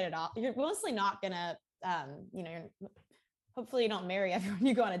not hit it off. You're mostly not going to, hopefully you don't marry everyone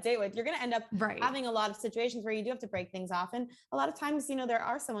you go on a date with. You're going to end up having a lot of situations where you do have to break things off. And a lot of times, there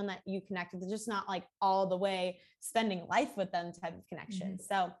are someone that you connect with, just not like all the way spending life with them type of connection.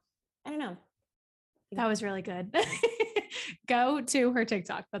 So I don't know. That was really good. Go to her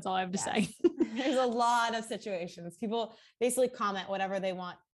TikTok. That's all I have to say. There's a lot of situations. People basically comment whatever they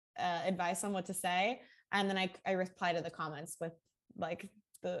want advice on what to say. And then I reply to the comments with like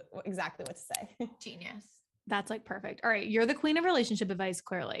exactly what to say. Genius. That's like perfect. All right. You're the queen of relationship advice,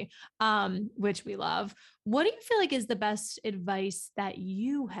 clearly, which we love. What do you feel like is the best advice that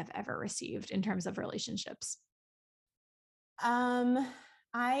you have ever received in terms of relationships?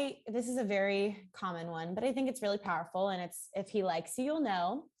 This is a very common one, but I think it's really powerful. And it's, if he likes you, you'll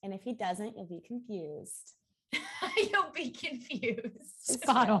know. And if he doesn't, you'll be confused. You'll be confused.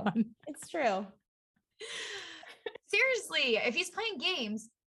 Spot on. It's true. Seriously, if he's playing games,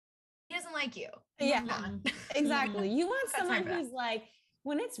 he doesn't like you. Yeah, exactly. You want someone who's like,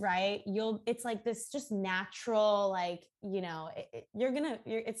 when it's right, it's like this just natural, like, it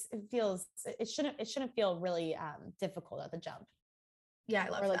shouldn't feel really difficult at the jump. Yeah, I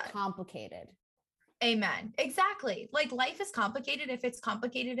love that. Or like complicated. Amen. Exactly. Like life is complicated. If it's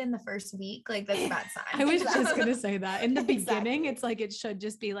complicated in the first week, like that's a bad sign. I was just going to say that in the beginning, it's like, it should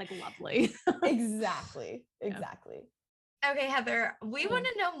just be like lovely. Exactly. Okay, Heather, we want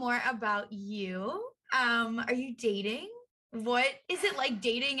to know more about you. Are you dating? What is it like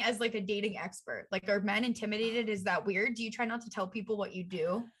dating as like a dating expert? Like, are men intimidated? Is that weird? Do you try not to tell people what you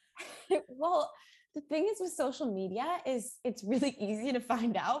do? Well, the thing is with social media is it's really easy to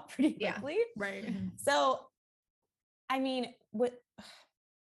find out pretty quickly. Right. So I mean,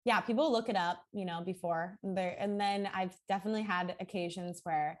 yeah, people look it up, before there. And then I've definitely had occasions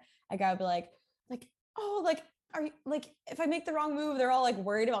where a guy would be like, oh, like, are you like, if I make the wrong move, they're all like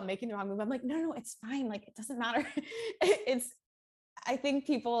worried about making the wrong move. I'm like, no, it's fine. Like, it doesn't matter. I think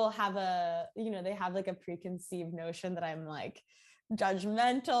people have they have like a preconceived notion that I'm like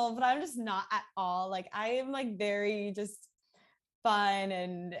judgmental, but I'm just not at all. Like, I am like very just fun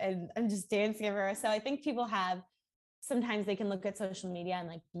and I'm just dancing everywhere. So I think people sometimes they can look at social media and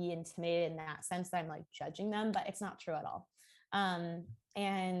like be intimidated in that sense that I'm like judging them, but it's not true at all.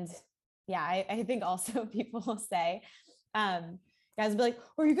 And yeah, I think also people will say, guys will be like,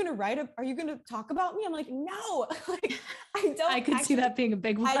 are you going to talk about me? I'm like, no, like I could see that being a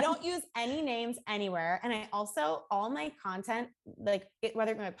big one. I don't use any names anywhere. And I also, all my content, like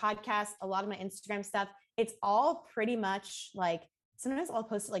whether it's my podcast, a lot of my Instagram stuff, it's all pretty much like, sometimes I'll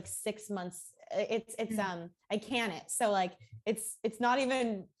post it like 6 months. I can it. So like, it's not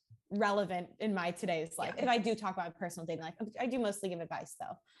even relevant in my today's life. If I do talk about my personal dating life, I do mostly give advice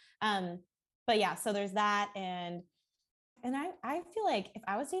though. But yeah, so there's that. And I feel like if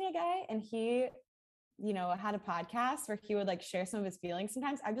I was dating a guy and he, had a podcast where he would like share some of his feelings,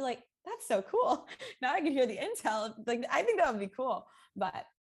 sometimes I'd be like, that's so cool. Now I can hear the intel. Like, I think that would be cool, but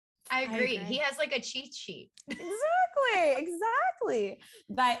I agree. He has like a cheat sheet. Exactly.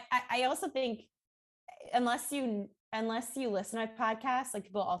 But I also think unless you listen to my podcast, like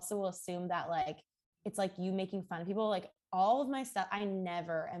people also will assume that like, it's like you making fun of people. Like all of my stuff, I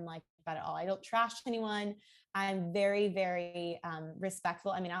never am like that at all. I don't trash anyone. I'm very, very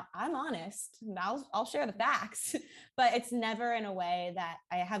respectful. I mean, I'm honest. I'll share the facts, but it's never in a way that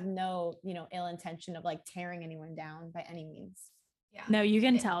I have no, ill intention of like tearing anyone down by any means. Yeah. No, you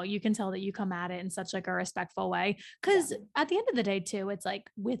can tell that you come at it in such like a respectful way. Cause at the end of the day too, it's like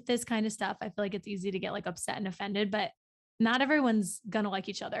with this kind of stuff, I feel like it's easy to get like upset and offended, but not everyone's going to like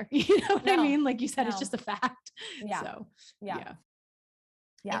each other. You know what I mean? Like you said, it's just a fact. Yeah. So yeah.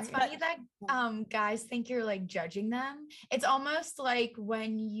 It's funny that guys think you're like judging them. It's almost like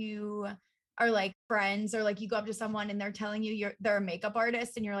when you are like friends or like you go up to someone and they're telling you they're a makeup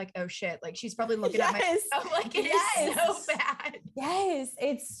artist and you're like, oh shit, like she's probably looking at my makeup. Like it is so bad. Yes,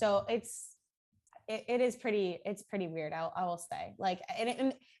 it is pretty weird. I will say, like,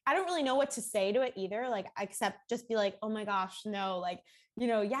 and I don't really know what to say to it either. Like, except just be like, oh my gosh, no, like,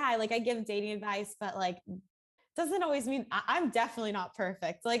 yeah, like I give dating advice, but like, doesn't always mean I'm definitely not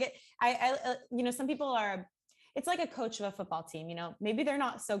perfect. Like I some people are, it's like a coach of a football team, maybe they're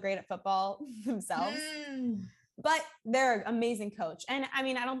not so great at football themselves, but they're an amazing coach. And I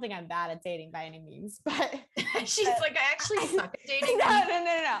mean, I don't think I'm bad at dating by any means, but she's like, I actually suck at dating. No.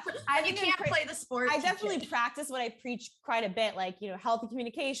 You can't play the sport. I definitely practice what I preach quite a bit, like, healthy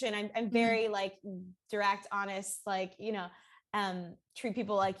communication. I'm very like direct, honest, like, treat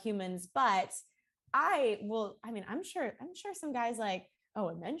people like humans, but I'm sure some guys like, oh,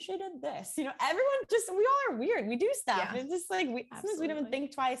 and then she did this, everyone we all are weird. We do stuff. Yeah. It's just like, sometimes we don't even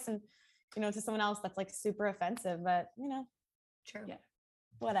think twice and, to someone else that's like super offensive, but true. Yeah.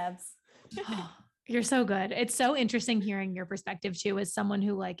 Whatevs. You're so good. It's so interesting hearing your perspective too, as someone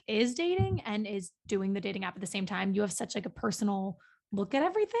who like is dating and is doing the dating app at the same time. You have such like a personal look at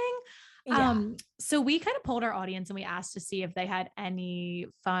everything. Yeah. So we kind of polled our audience and we asked to see if they had any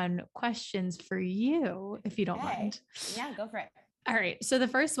fun questions for you, if you don't mind. Yeah, go for it. All right. So the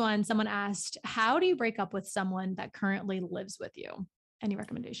first one, someone asked, how do you break up with someone that currently lives with you? Any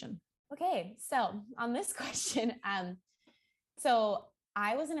recommendation? Okay. So on this question, so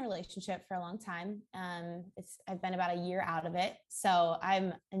I was in a relationship for a long time. I've been about a year out of it. So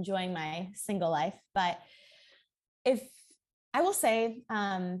I'm enjoying my single life, but if I will say,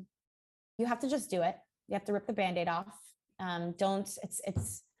 you have to just do it. You have to rip the Band-Aid off. I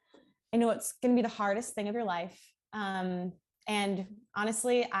know it's going to be the hardest thing of your life. And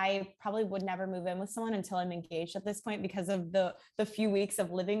honestly, I probably would never move in with someone until I'm engaged at this point because of the few weeks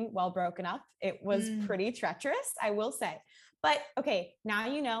of living while broken up. It was pretty treacherous, I will say. But okay, now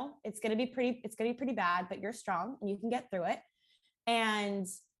it's going to be pretty bad, but you're strong and you can get through it. And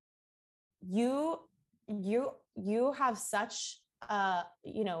you have such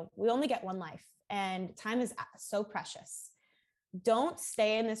we only get one life and time is so precious. Don't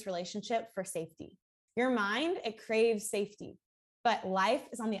stay in this relationship for safety. Your mind, it craves safety, but life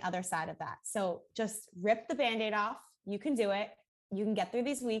is on the other side of that. So just rip the Band-Aid off. You can do it. You can get through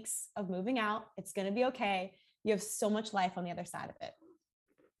these weeks of moving out. It's going to be okay. You have so much life on the other side of it.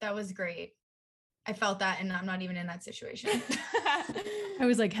 That was great. I felt that, and I'm not even in that situation. I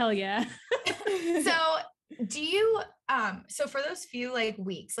was like, hell yeah. So Do you so for those few like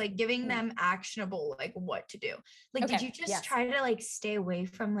weeks, like giving Mhm. them actionable like what to do, like did Okay, you just yes. try to like stay away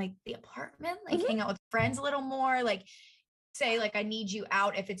from like the apartment, like Mhm. hang out with friends a little more, like say like I need you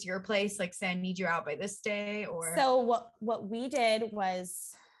out if it's your place, like say I need you out by this day, or So what we did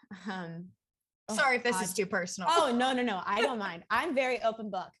was, um, oh sorry if this God. is too personal. Oh, no, I don't mind. I'm very open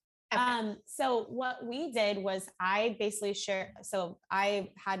book. Okay. So what we did was I basically so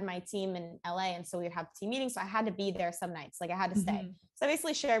I had my team in LA, and so we would have team meetings. So I had to be there some nights, like I had to stay. Mhm. So I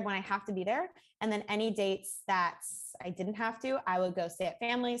basically shared when I have to be there. And then any dates that I didn't have to, I would go stay at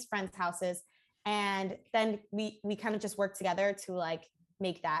families, friends' houses. And then we kind of just worked together to like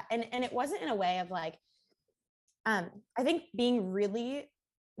make that. And it wasn't in a way of like, I think being really,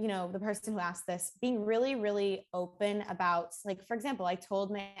 the person who asked this, being really, really open about, like, for example, I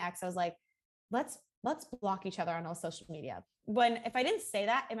told my ex, I was like, let's block each other on all social media. When if I didn't say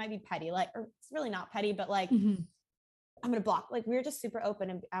that, it might be petty, like, or it's really not petty, but like, Mhm. I'm gonna block. Like, we were just super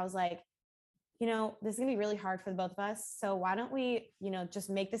open, and I was like, this is gonna be really hard for the both of us. So why don't we, just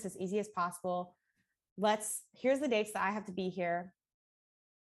make this as easy as possible? Here's the dates that I have to be here.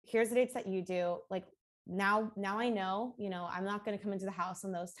 Here's the dates that you do. Like, now I know, I'm not going to come into the house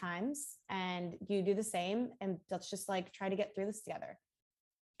on those times, and you do the same, and let's just like try to get through this together.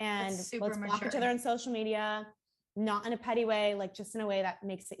 And That's super let's block each mature. other on social media, not in a petty way, like just in a way that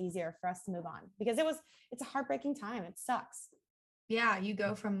makes it easier for us to move on, because it's a heartbreaking time. It sucks. Yeah, you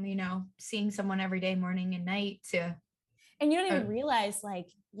go from, seeing someone every day, morning and night to And you don't uh, even realize, like,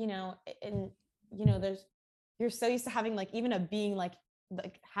 and there's you're so used to having like even a being like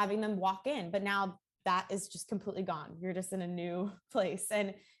having them walk in, but now that is just completely gone. You're just in a new place.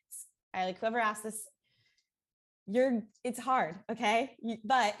 And I like whoever asked this, it's hard, okay?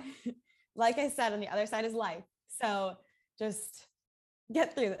 But like I said, on the other side is life. So just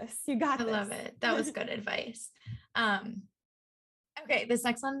get through this. You got I this. love it. That was good advice. Um, okay, this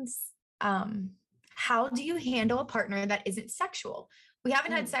next one's how do you handle a partner that isn't sexual? We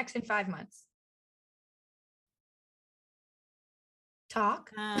haven't had Mm. sex in 5 months.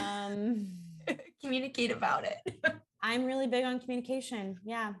 Talk, Um, communicate about it. I'm really big on communication.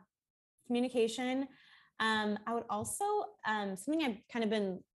 Yeah. Communication. I would also, something I've kind of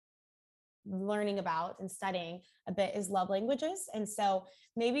been learning about and studying a bit is love languages. And so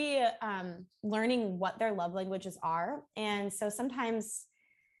maybe learning what their love languages are. And so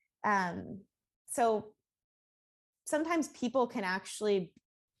um, so sometimes people can actually,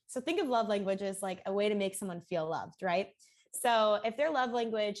 so think of love languages like a way to make someone feel loved, right? So if their love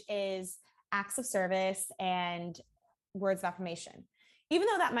language is acts of service and words of affirmation, even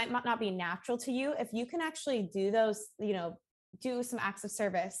though that might not be natural to you, if you can actually do those, do some acts of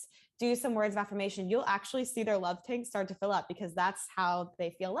service, do some words of affirmation, you'll actually see their love tank start to fill up, because that's how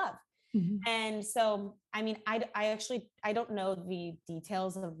they feel love. Mhm. And so, I mean, I actually, I don't know the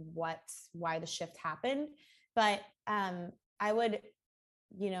details of why the shift happened, but I would,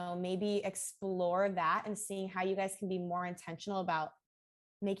 maybe explore that and seeing how you guys can be more intentional about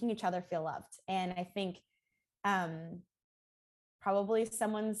making each other feel loved. And I think um, probably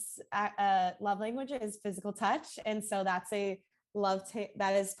someone's love language is physical touch. And so that's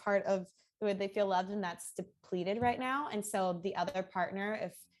that is part of the way they feel loved, and that's depleted right now. And so the other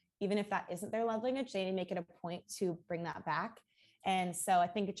partner, even if that isn't their love language, they need to make it a point to bring that back. And so I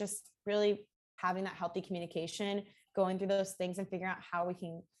think it just really having that healthy communication, going through those things and figuring out how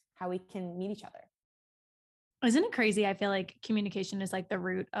we can meet each other. Isn't it crazy? I feel like communication is like the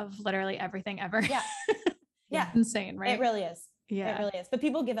root of literally everything ever. Yeah. Yeah. Insane, right? It really is. Yeah. It really is. But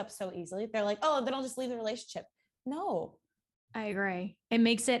people give up so easily. They're like, oh, then I'll just leave the relationship. No. I agree. It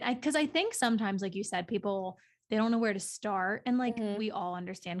makes it, because I think sometimes, like you said, people, they don't know where to start. And like Mhm. we all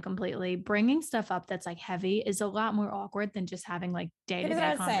understand completely, bringing stuff up that's like heavy is a lot more awkward than just having like day to Here's what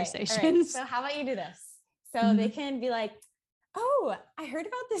I day would say. All right, conversations. so how about you do this? So Mhm. they can be like, oh, I heard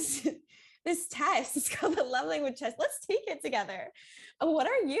about this this test. It's called the love language test. Let's take it together. Oh, what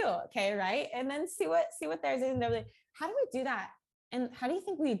are you? Okay, right. And then see what theirs is. And they're like, how do we do that? And how do you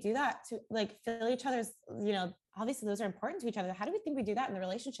think we do that to like fill each other's, obviously those are important to each other. How do we think we do that in the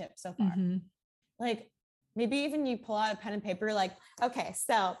relationship so far? Mhm. Like maybe even you pull out a pen and paper, like, okay,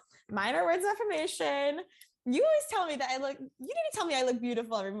 so mine are words of affirmation. You always tell me that you need to tell me I look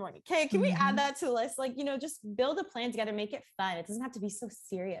beautiful every morning. Okay. Can we add Mhm. that to the list? Like, just build a plan together, make it fun. It doesn't have to be so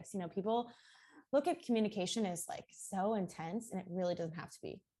serious. People look at communication as like so intense, and it really doesn't have to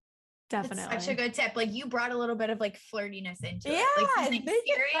be. Definitely. It's such a good tip. Like you brought a little bit of like flirtiness into Yeah, it. Like something make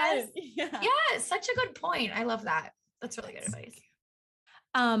it serious. fun. Yeah. Yeah, it's such a good point. I love that. That's really good advice.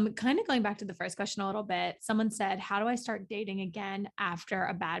 Kind of going back to the first question a little bit, someone said, how do I start dating again after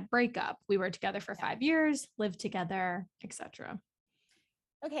a bad breakup? We were together for 5 years, lived together, etc.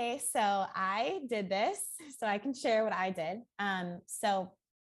 Okay, so I did this, so I can share what I did. And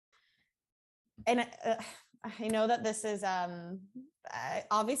I know that this is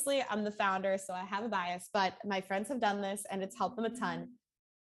obviously I'm the founder, so I have a bias, but my friends have done this and it's helped them a ton.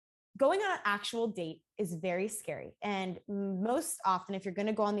 Going on an actual date is very scary. And most often, if you're going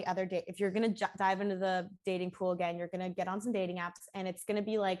to go on the other date, if you're going to dive into the dating pool again, you're going to get on some dating apps and it's going to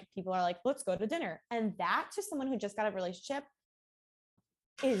be like, people are like, let's go to dinner. And that to someone who just got a relationship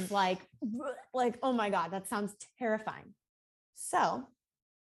is like, oh my God, that sounds terrifying. So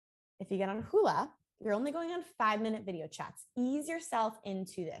if you get on Hula, you're only going on 5-minute video chats. Ease yourself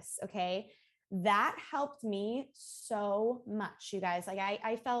into this. Okay. That helped me so much, you guys. Like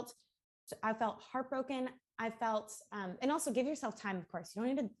I felt heartbroken. I felt, and also give yourself time. Of course, you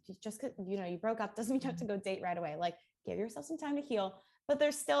don't need to just, you broke up doesn't mean you have to go date right away. Like give yourself some time to heal, but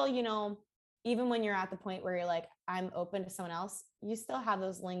there's still, even when you're at the point where you're like, I'm open to someone else, you still have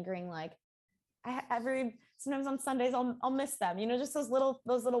those lingering, like sometimes on Sundays, I'll miss them, just those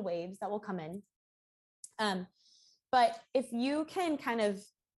little waves that will come in. But if you can kind of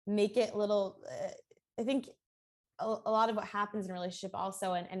make it little, I think a lot of what happens in a relationship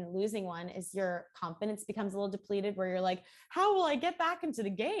also, and losing one, is your confidence becomes a little depleted, where you're like, how will I get back into the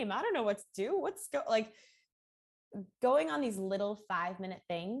game? I don't know what to do. Like going on these little 5-minute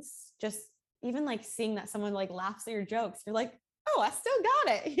things, just even like seeing that someone like laughs at your jokes, you're like, oh, I still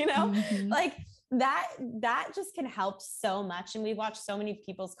got it, Mm-hmm. like that just can help so much. And we've watched so many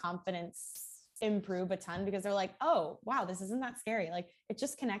people's confidence improve a ton because they're like, oh, wow, this isn't that scary. Like it's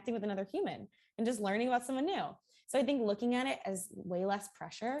just connecting with another human and just learning about someone new. So I think looking at it as way less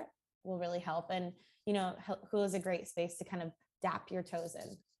pressure will really help. And, Hulu is a great space to kind of dap your toes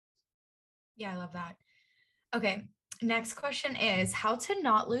in. Yeah, I love that. Okay. Next question is how to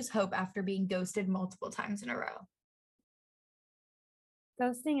not lose hope after being ghosted multiple times in a row.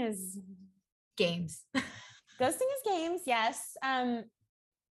 Ghosting is games. Ghosting is games. Yes. I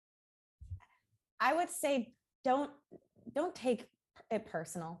would say don't take it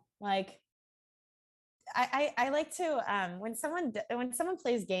personal. Like I like to, when someone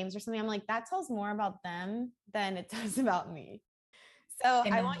plays games or something, I'm like, that tells more about them than it does about me. So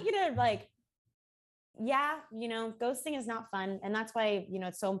Amen. I want you to like, yeah, ghosting is not fun. And that's why,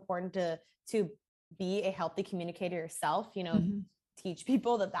 it's so important to be a healthy communicator yourself, Mm-hmm. teach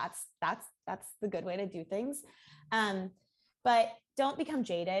people that's the good way to do things. But don't become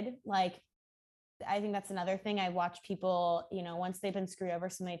jaded. Like, I think that's another thing. I watch people, once they've been screwed over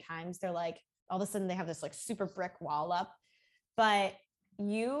so many times, they're like, all of a sudden they have this like super brick wall up. But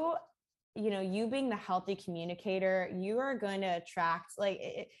you being the healthy communicator, you are going to attract,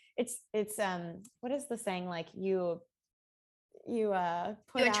 like it's what is the saying? Like you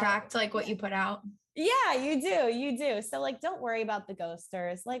attract like what you put out. Yeah, you do. So like, don't worry about the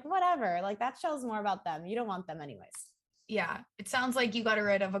ghosters, like whatever, like that shows more about them. You don't want them anyways. Yeah. It sounds like you got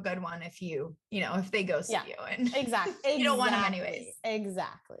rid of a good one if if they ghosted you and exactly. you don't want them anyways.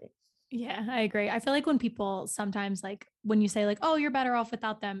 Exactly. Yeah, I agree. I feel like when people sometimes, like when you say like, oh, you're better off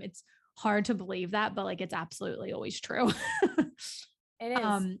without them, it's hard to believe that, but like it's absolutely always true. It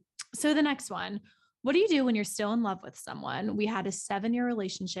is. So the next one, what do you do when you're still in love with someone? We had a 7-year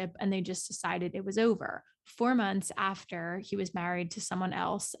relationship and they just decided it was over 4 months after he was married to someone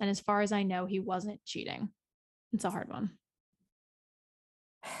else. And as far as I know, he wasn't cheating. It's a hard one.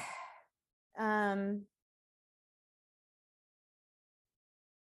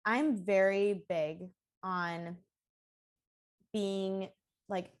 I'm very big on being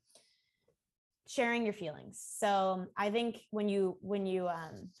like sharing your feelings. So I think when you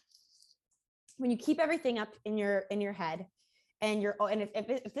keep everything up in your head, and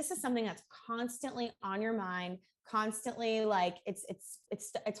if this is something that's constantly on your mind, constantly like it's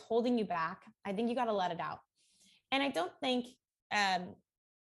holding you back, I think you got to let it out. And I don't think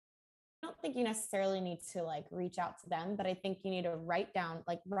you necessarily need to like reach out to them, but I think you need to write down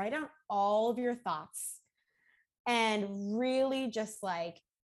all of your thoughts and really just like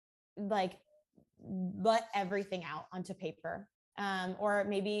let everything out onto paper. Or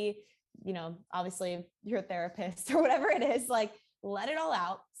maybe, obviously you're a therapist or whatever it is, like let it all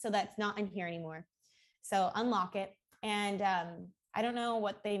out so that's not in here anymore. So unlock it. And I don't know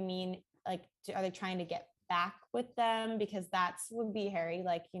what they mean. Like, are they trying to get back with them? Because that's would be hairy.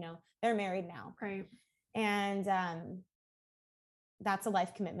 Like, they're married now. Right. And that's a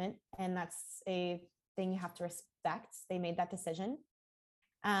life commitment. And that's a thing you have to respect. They made that decision.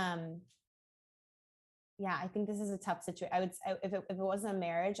 yeah, I think this is a tough situation. I would say if it wasn't a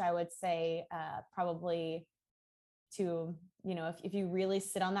marriage, I would say probably to, if you really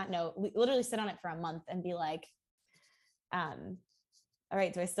sit on that note, literally sit on it for a month and be like, all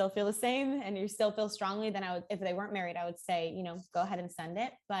right, do I still feel the same? And you still feel strongly, then I would, if they weren't married, I would say, go ahead and send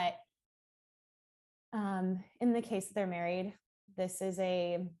it. But in the case that they're married, this is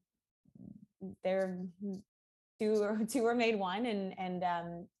they're two are made one,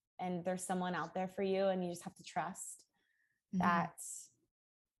 and there's someone out there for you, and you just have to trust that.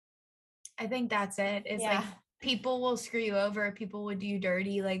 I think that's it. It's Yeah. like people will screw you over, people will do you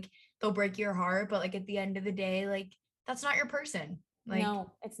dirty, like they'll break your heart, but like at the end of the day, like that's not your person. Like,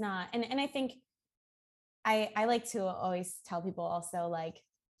 No, it's not. And I think I like to always tell people also, like,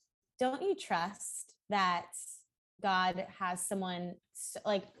 don't you trust that God has someone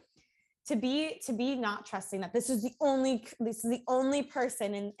like to be not trusting that this is the only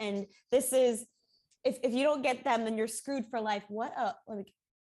person, and this is, if you don't get them, then you're screwed for life.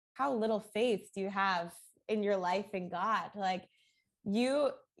 How little faith do you have in your life in God? Like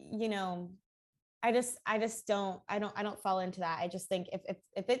I don't fall into that. I just think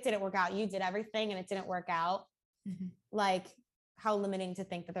if it didn't work out, you did everything and it didn't work out. Like, how limiting to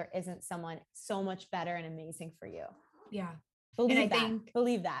think that there isn't someone so much better and amazing for you. Yeah. Believe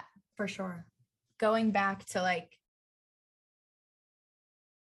that. For sure. Going back to like,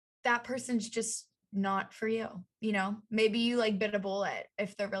 that person's just not for you, maybe you like bit a bullet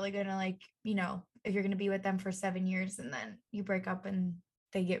if they're really gonna like, if you're gonna be with them for 7 years and then you break up and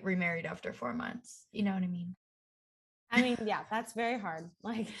they get remarried after 4 months. You know what I mean? Yeah, that's very hard.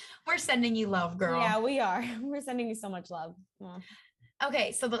 Like, we're sending you love, girl. Yeah, we are. We're sending you so much love. Well.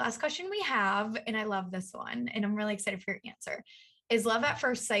 Okay, so the last question we have, and I love this one, and I'm really excited for your answer. Is love at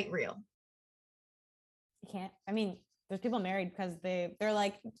first sight real? You can't. There's people married because they're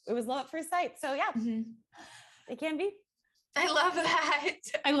like, it was love at first sight. So yeah, it can be. I love that.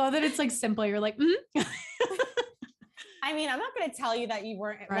 I love that it's like simple. You're like, I'm not going to tell you that you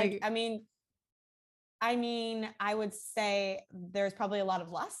weren't right. I would say there's probably a lot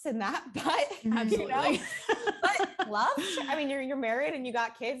of lust in that, but absolutely. But love, you're married and you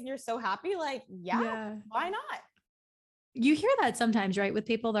got kids and you're so happy. Like, yeah. Why not? You hear that sometimes, right? With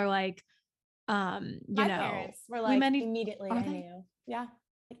people, they're like, my parents were like, immediately I knew. Yeah.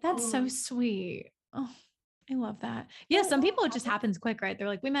 That's so sweet. Oh, I love that. Yeah. Some people, it just happens quick, right? They're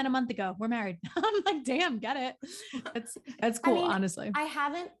like, we met a month ago, we're married. I'm like, damn, get it. That's cool. Honestly. I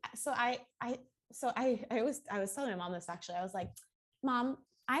haven't. So I was telling my mom this, actually. I was like, Mom,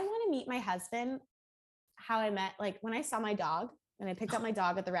 I want to meet my husband. How I met, like, when I saw my dog and I picked up my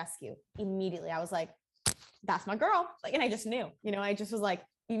dog at the rescue, immediately I was like, that's my girl. Like, and I just knew, I just was like,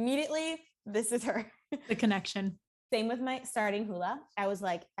 immediately, this is her. The connection. Same with my starting hula. I was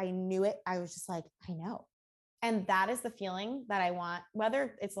like, I knew it. I was just like, I know. And that is the feeling that I want,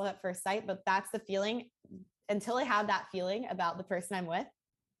 whether it's love at first sight, but that's the feeling. Until I have that feeling about the person I'm with,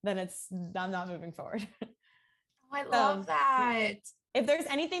 then I'm not moving forward. Oh, I love that. If there's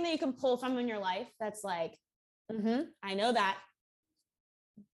anything that you can pull from in your life, that's like, I know that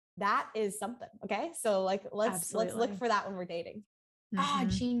is something. Okay. So like, let's look for that when we're dating. Ah,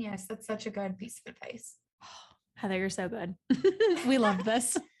 genius. That's such a good piece of advice. Heather, you're so good. We love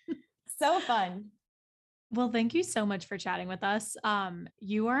this. So fun. Well, thank you so much for chatting with us.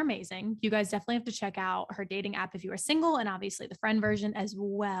 You are amazing. You guys definitely have to check out her dating app if you are single, and obviously the friend version as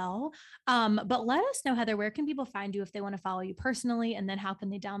well. But let us know, Heather, where can people find you if they want to follow you personally? And then how can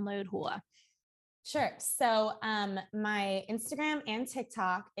they download Hula? Sure. So my Instagram and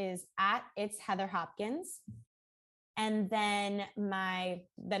TikTok is at It's Heather Hopkins. And then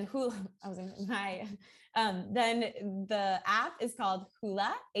then the app is called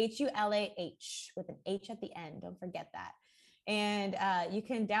Hula, Hulah, with an H at the end. Don't forget that. And you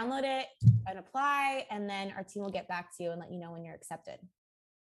can download it and apply, and then our team will get back to you and let you know when you're accepted.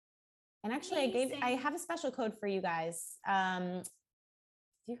 And actually, I have a special code for you guys.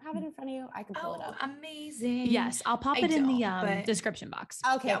 Do you have it in front of you? I can pull it up. Amazing. Yes, I'll pop it in the description box.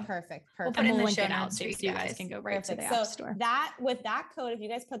 Okay, yeah. Perfect. We'll put it in the show notes so you guys can go right to the app store. With that code, if you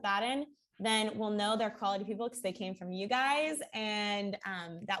guys put that in, then we'll know they're quality people because they came from you guys, and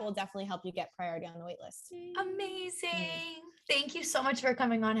that will definitely help you get priority on the wait list. Amazing. Thank you so much for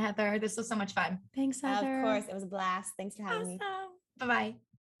coming on, Heather. This was so much fun. Thanks, Heather. Of course, it was a blast. Thanks for having me. Bye-bye.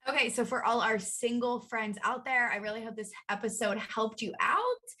 Okay, so for all our single friends out there, I really hope this episode helped you out,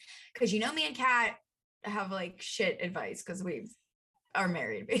 because me and Kat have like shit advice because we've are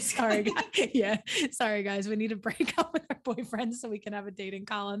married, basically. Sorry, guys. Yeah. Sorry, guys. We need to break up with our boyfriends so we can have a dating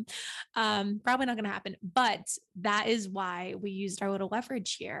column. Probably not going to happen, but that is why we used our little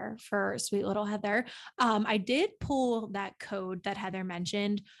leverage here for sweet little Heather. I did pull that code that Heather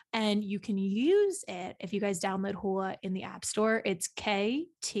mentioned, and you can use it if you guys download Hula in the App Store. It's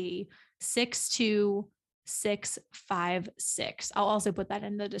KT62656. I'll also put that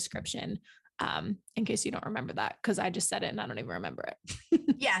in the description. In case you don't remember that, because I just said it and I don't even remember it.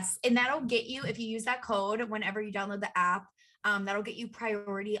 Yes. And that'll get you, if you use that code, whenever you download the app, that'll get you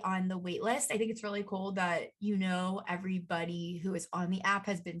priority on the wait list. I think it's really cool that, everybody who is on the app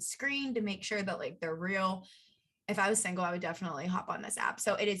has been screened to make sure that like they're real. If I was single, I would definitely hop on this app.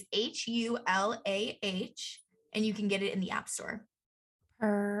 So it is HULAH, and you can get it in the App Store.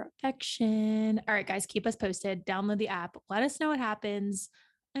 Perfection. All right, guys, keep us posted. Download the app. Let us know what happens.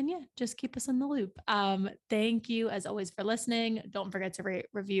 And yeah, just keep us in the loop. Thank you as always for listening. Don't forget to rate,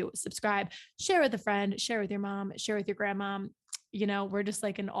 review, subscribe, share with a friend, share with your mom, share with your grandma. We're just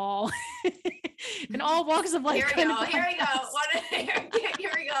like in all walks of life. Here we go. Here we go.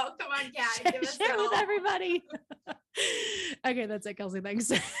 Here we go. Come on, Kat. Give us share with everybody. Okay, that's it, Kelsey.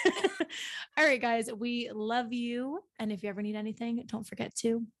 Thanks. All right, guys, we love you. And if you ever need anything, don't forget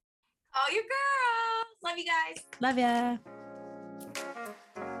to call your girls. Love you guys. Love ya.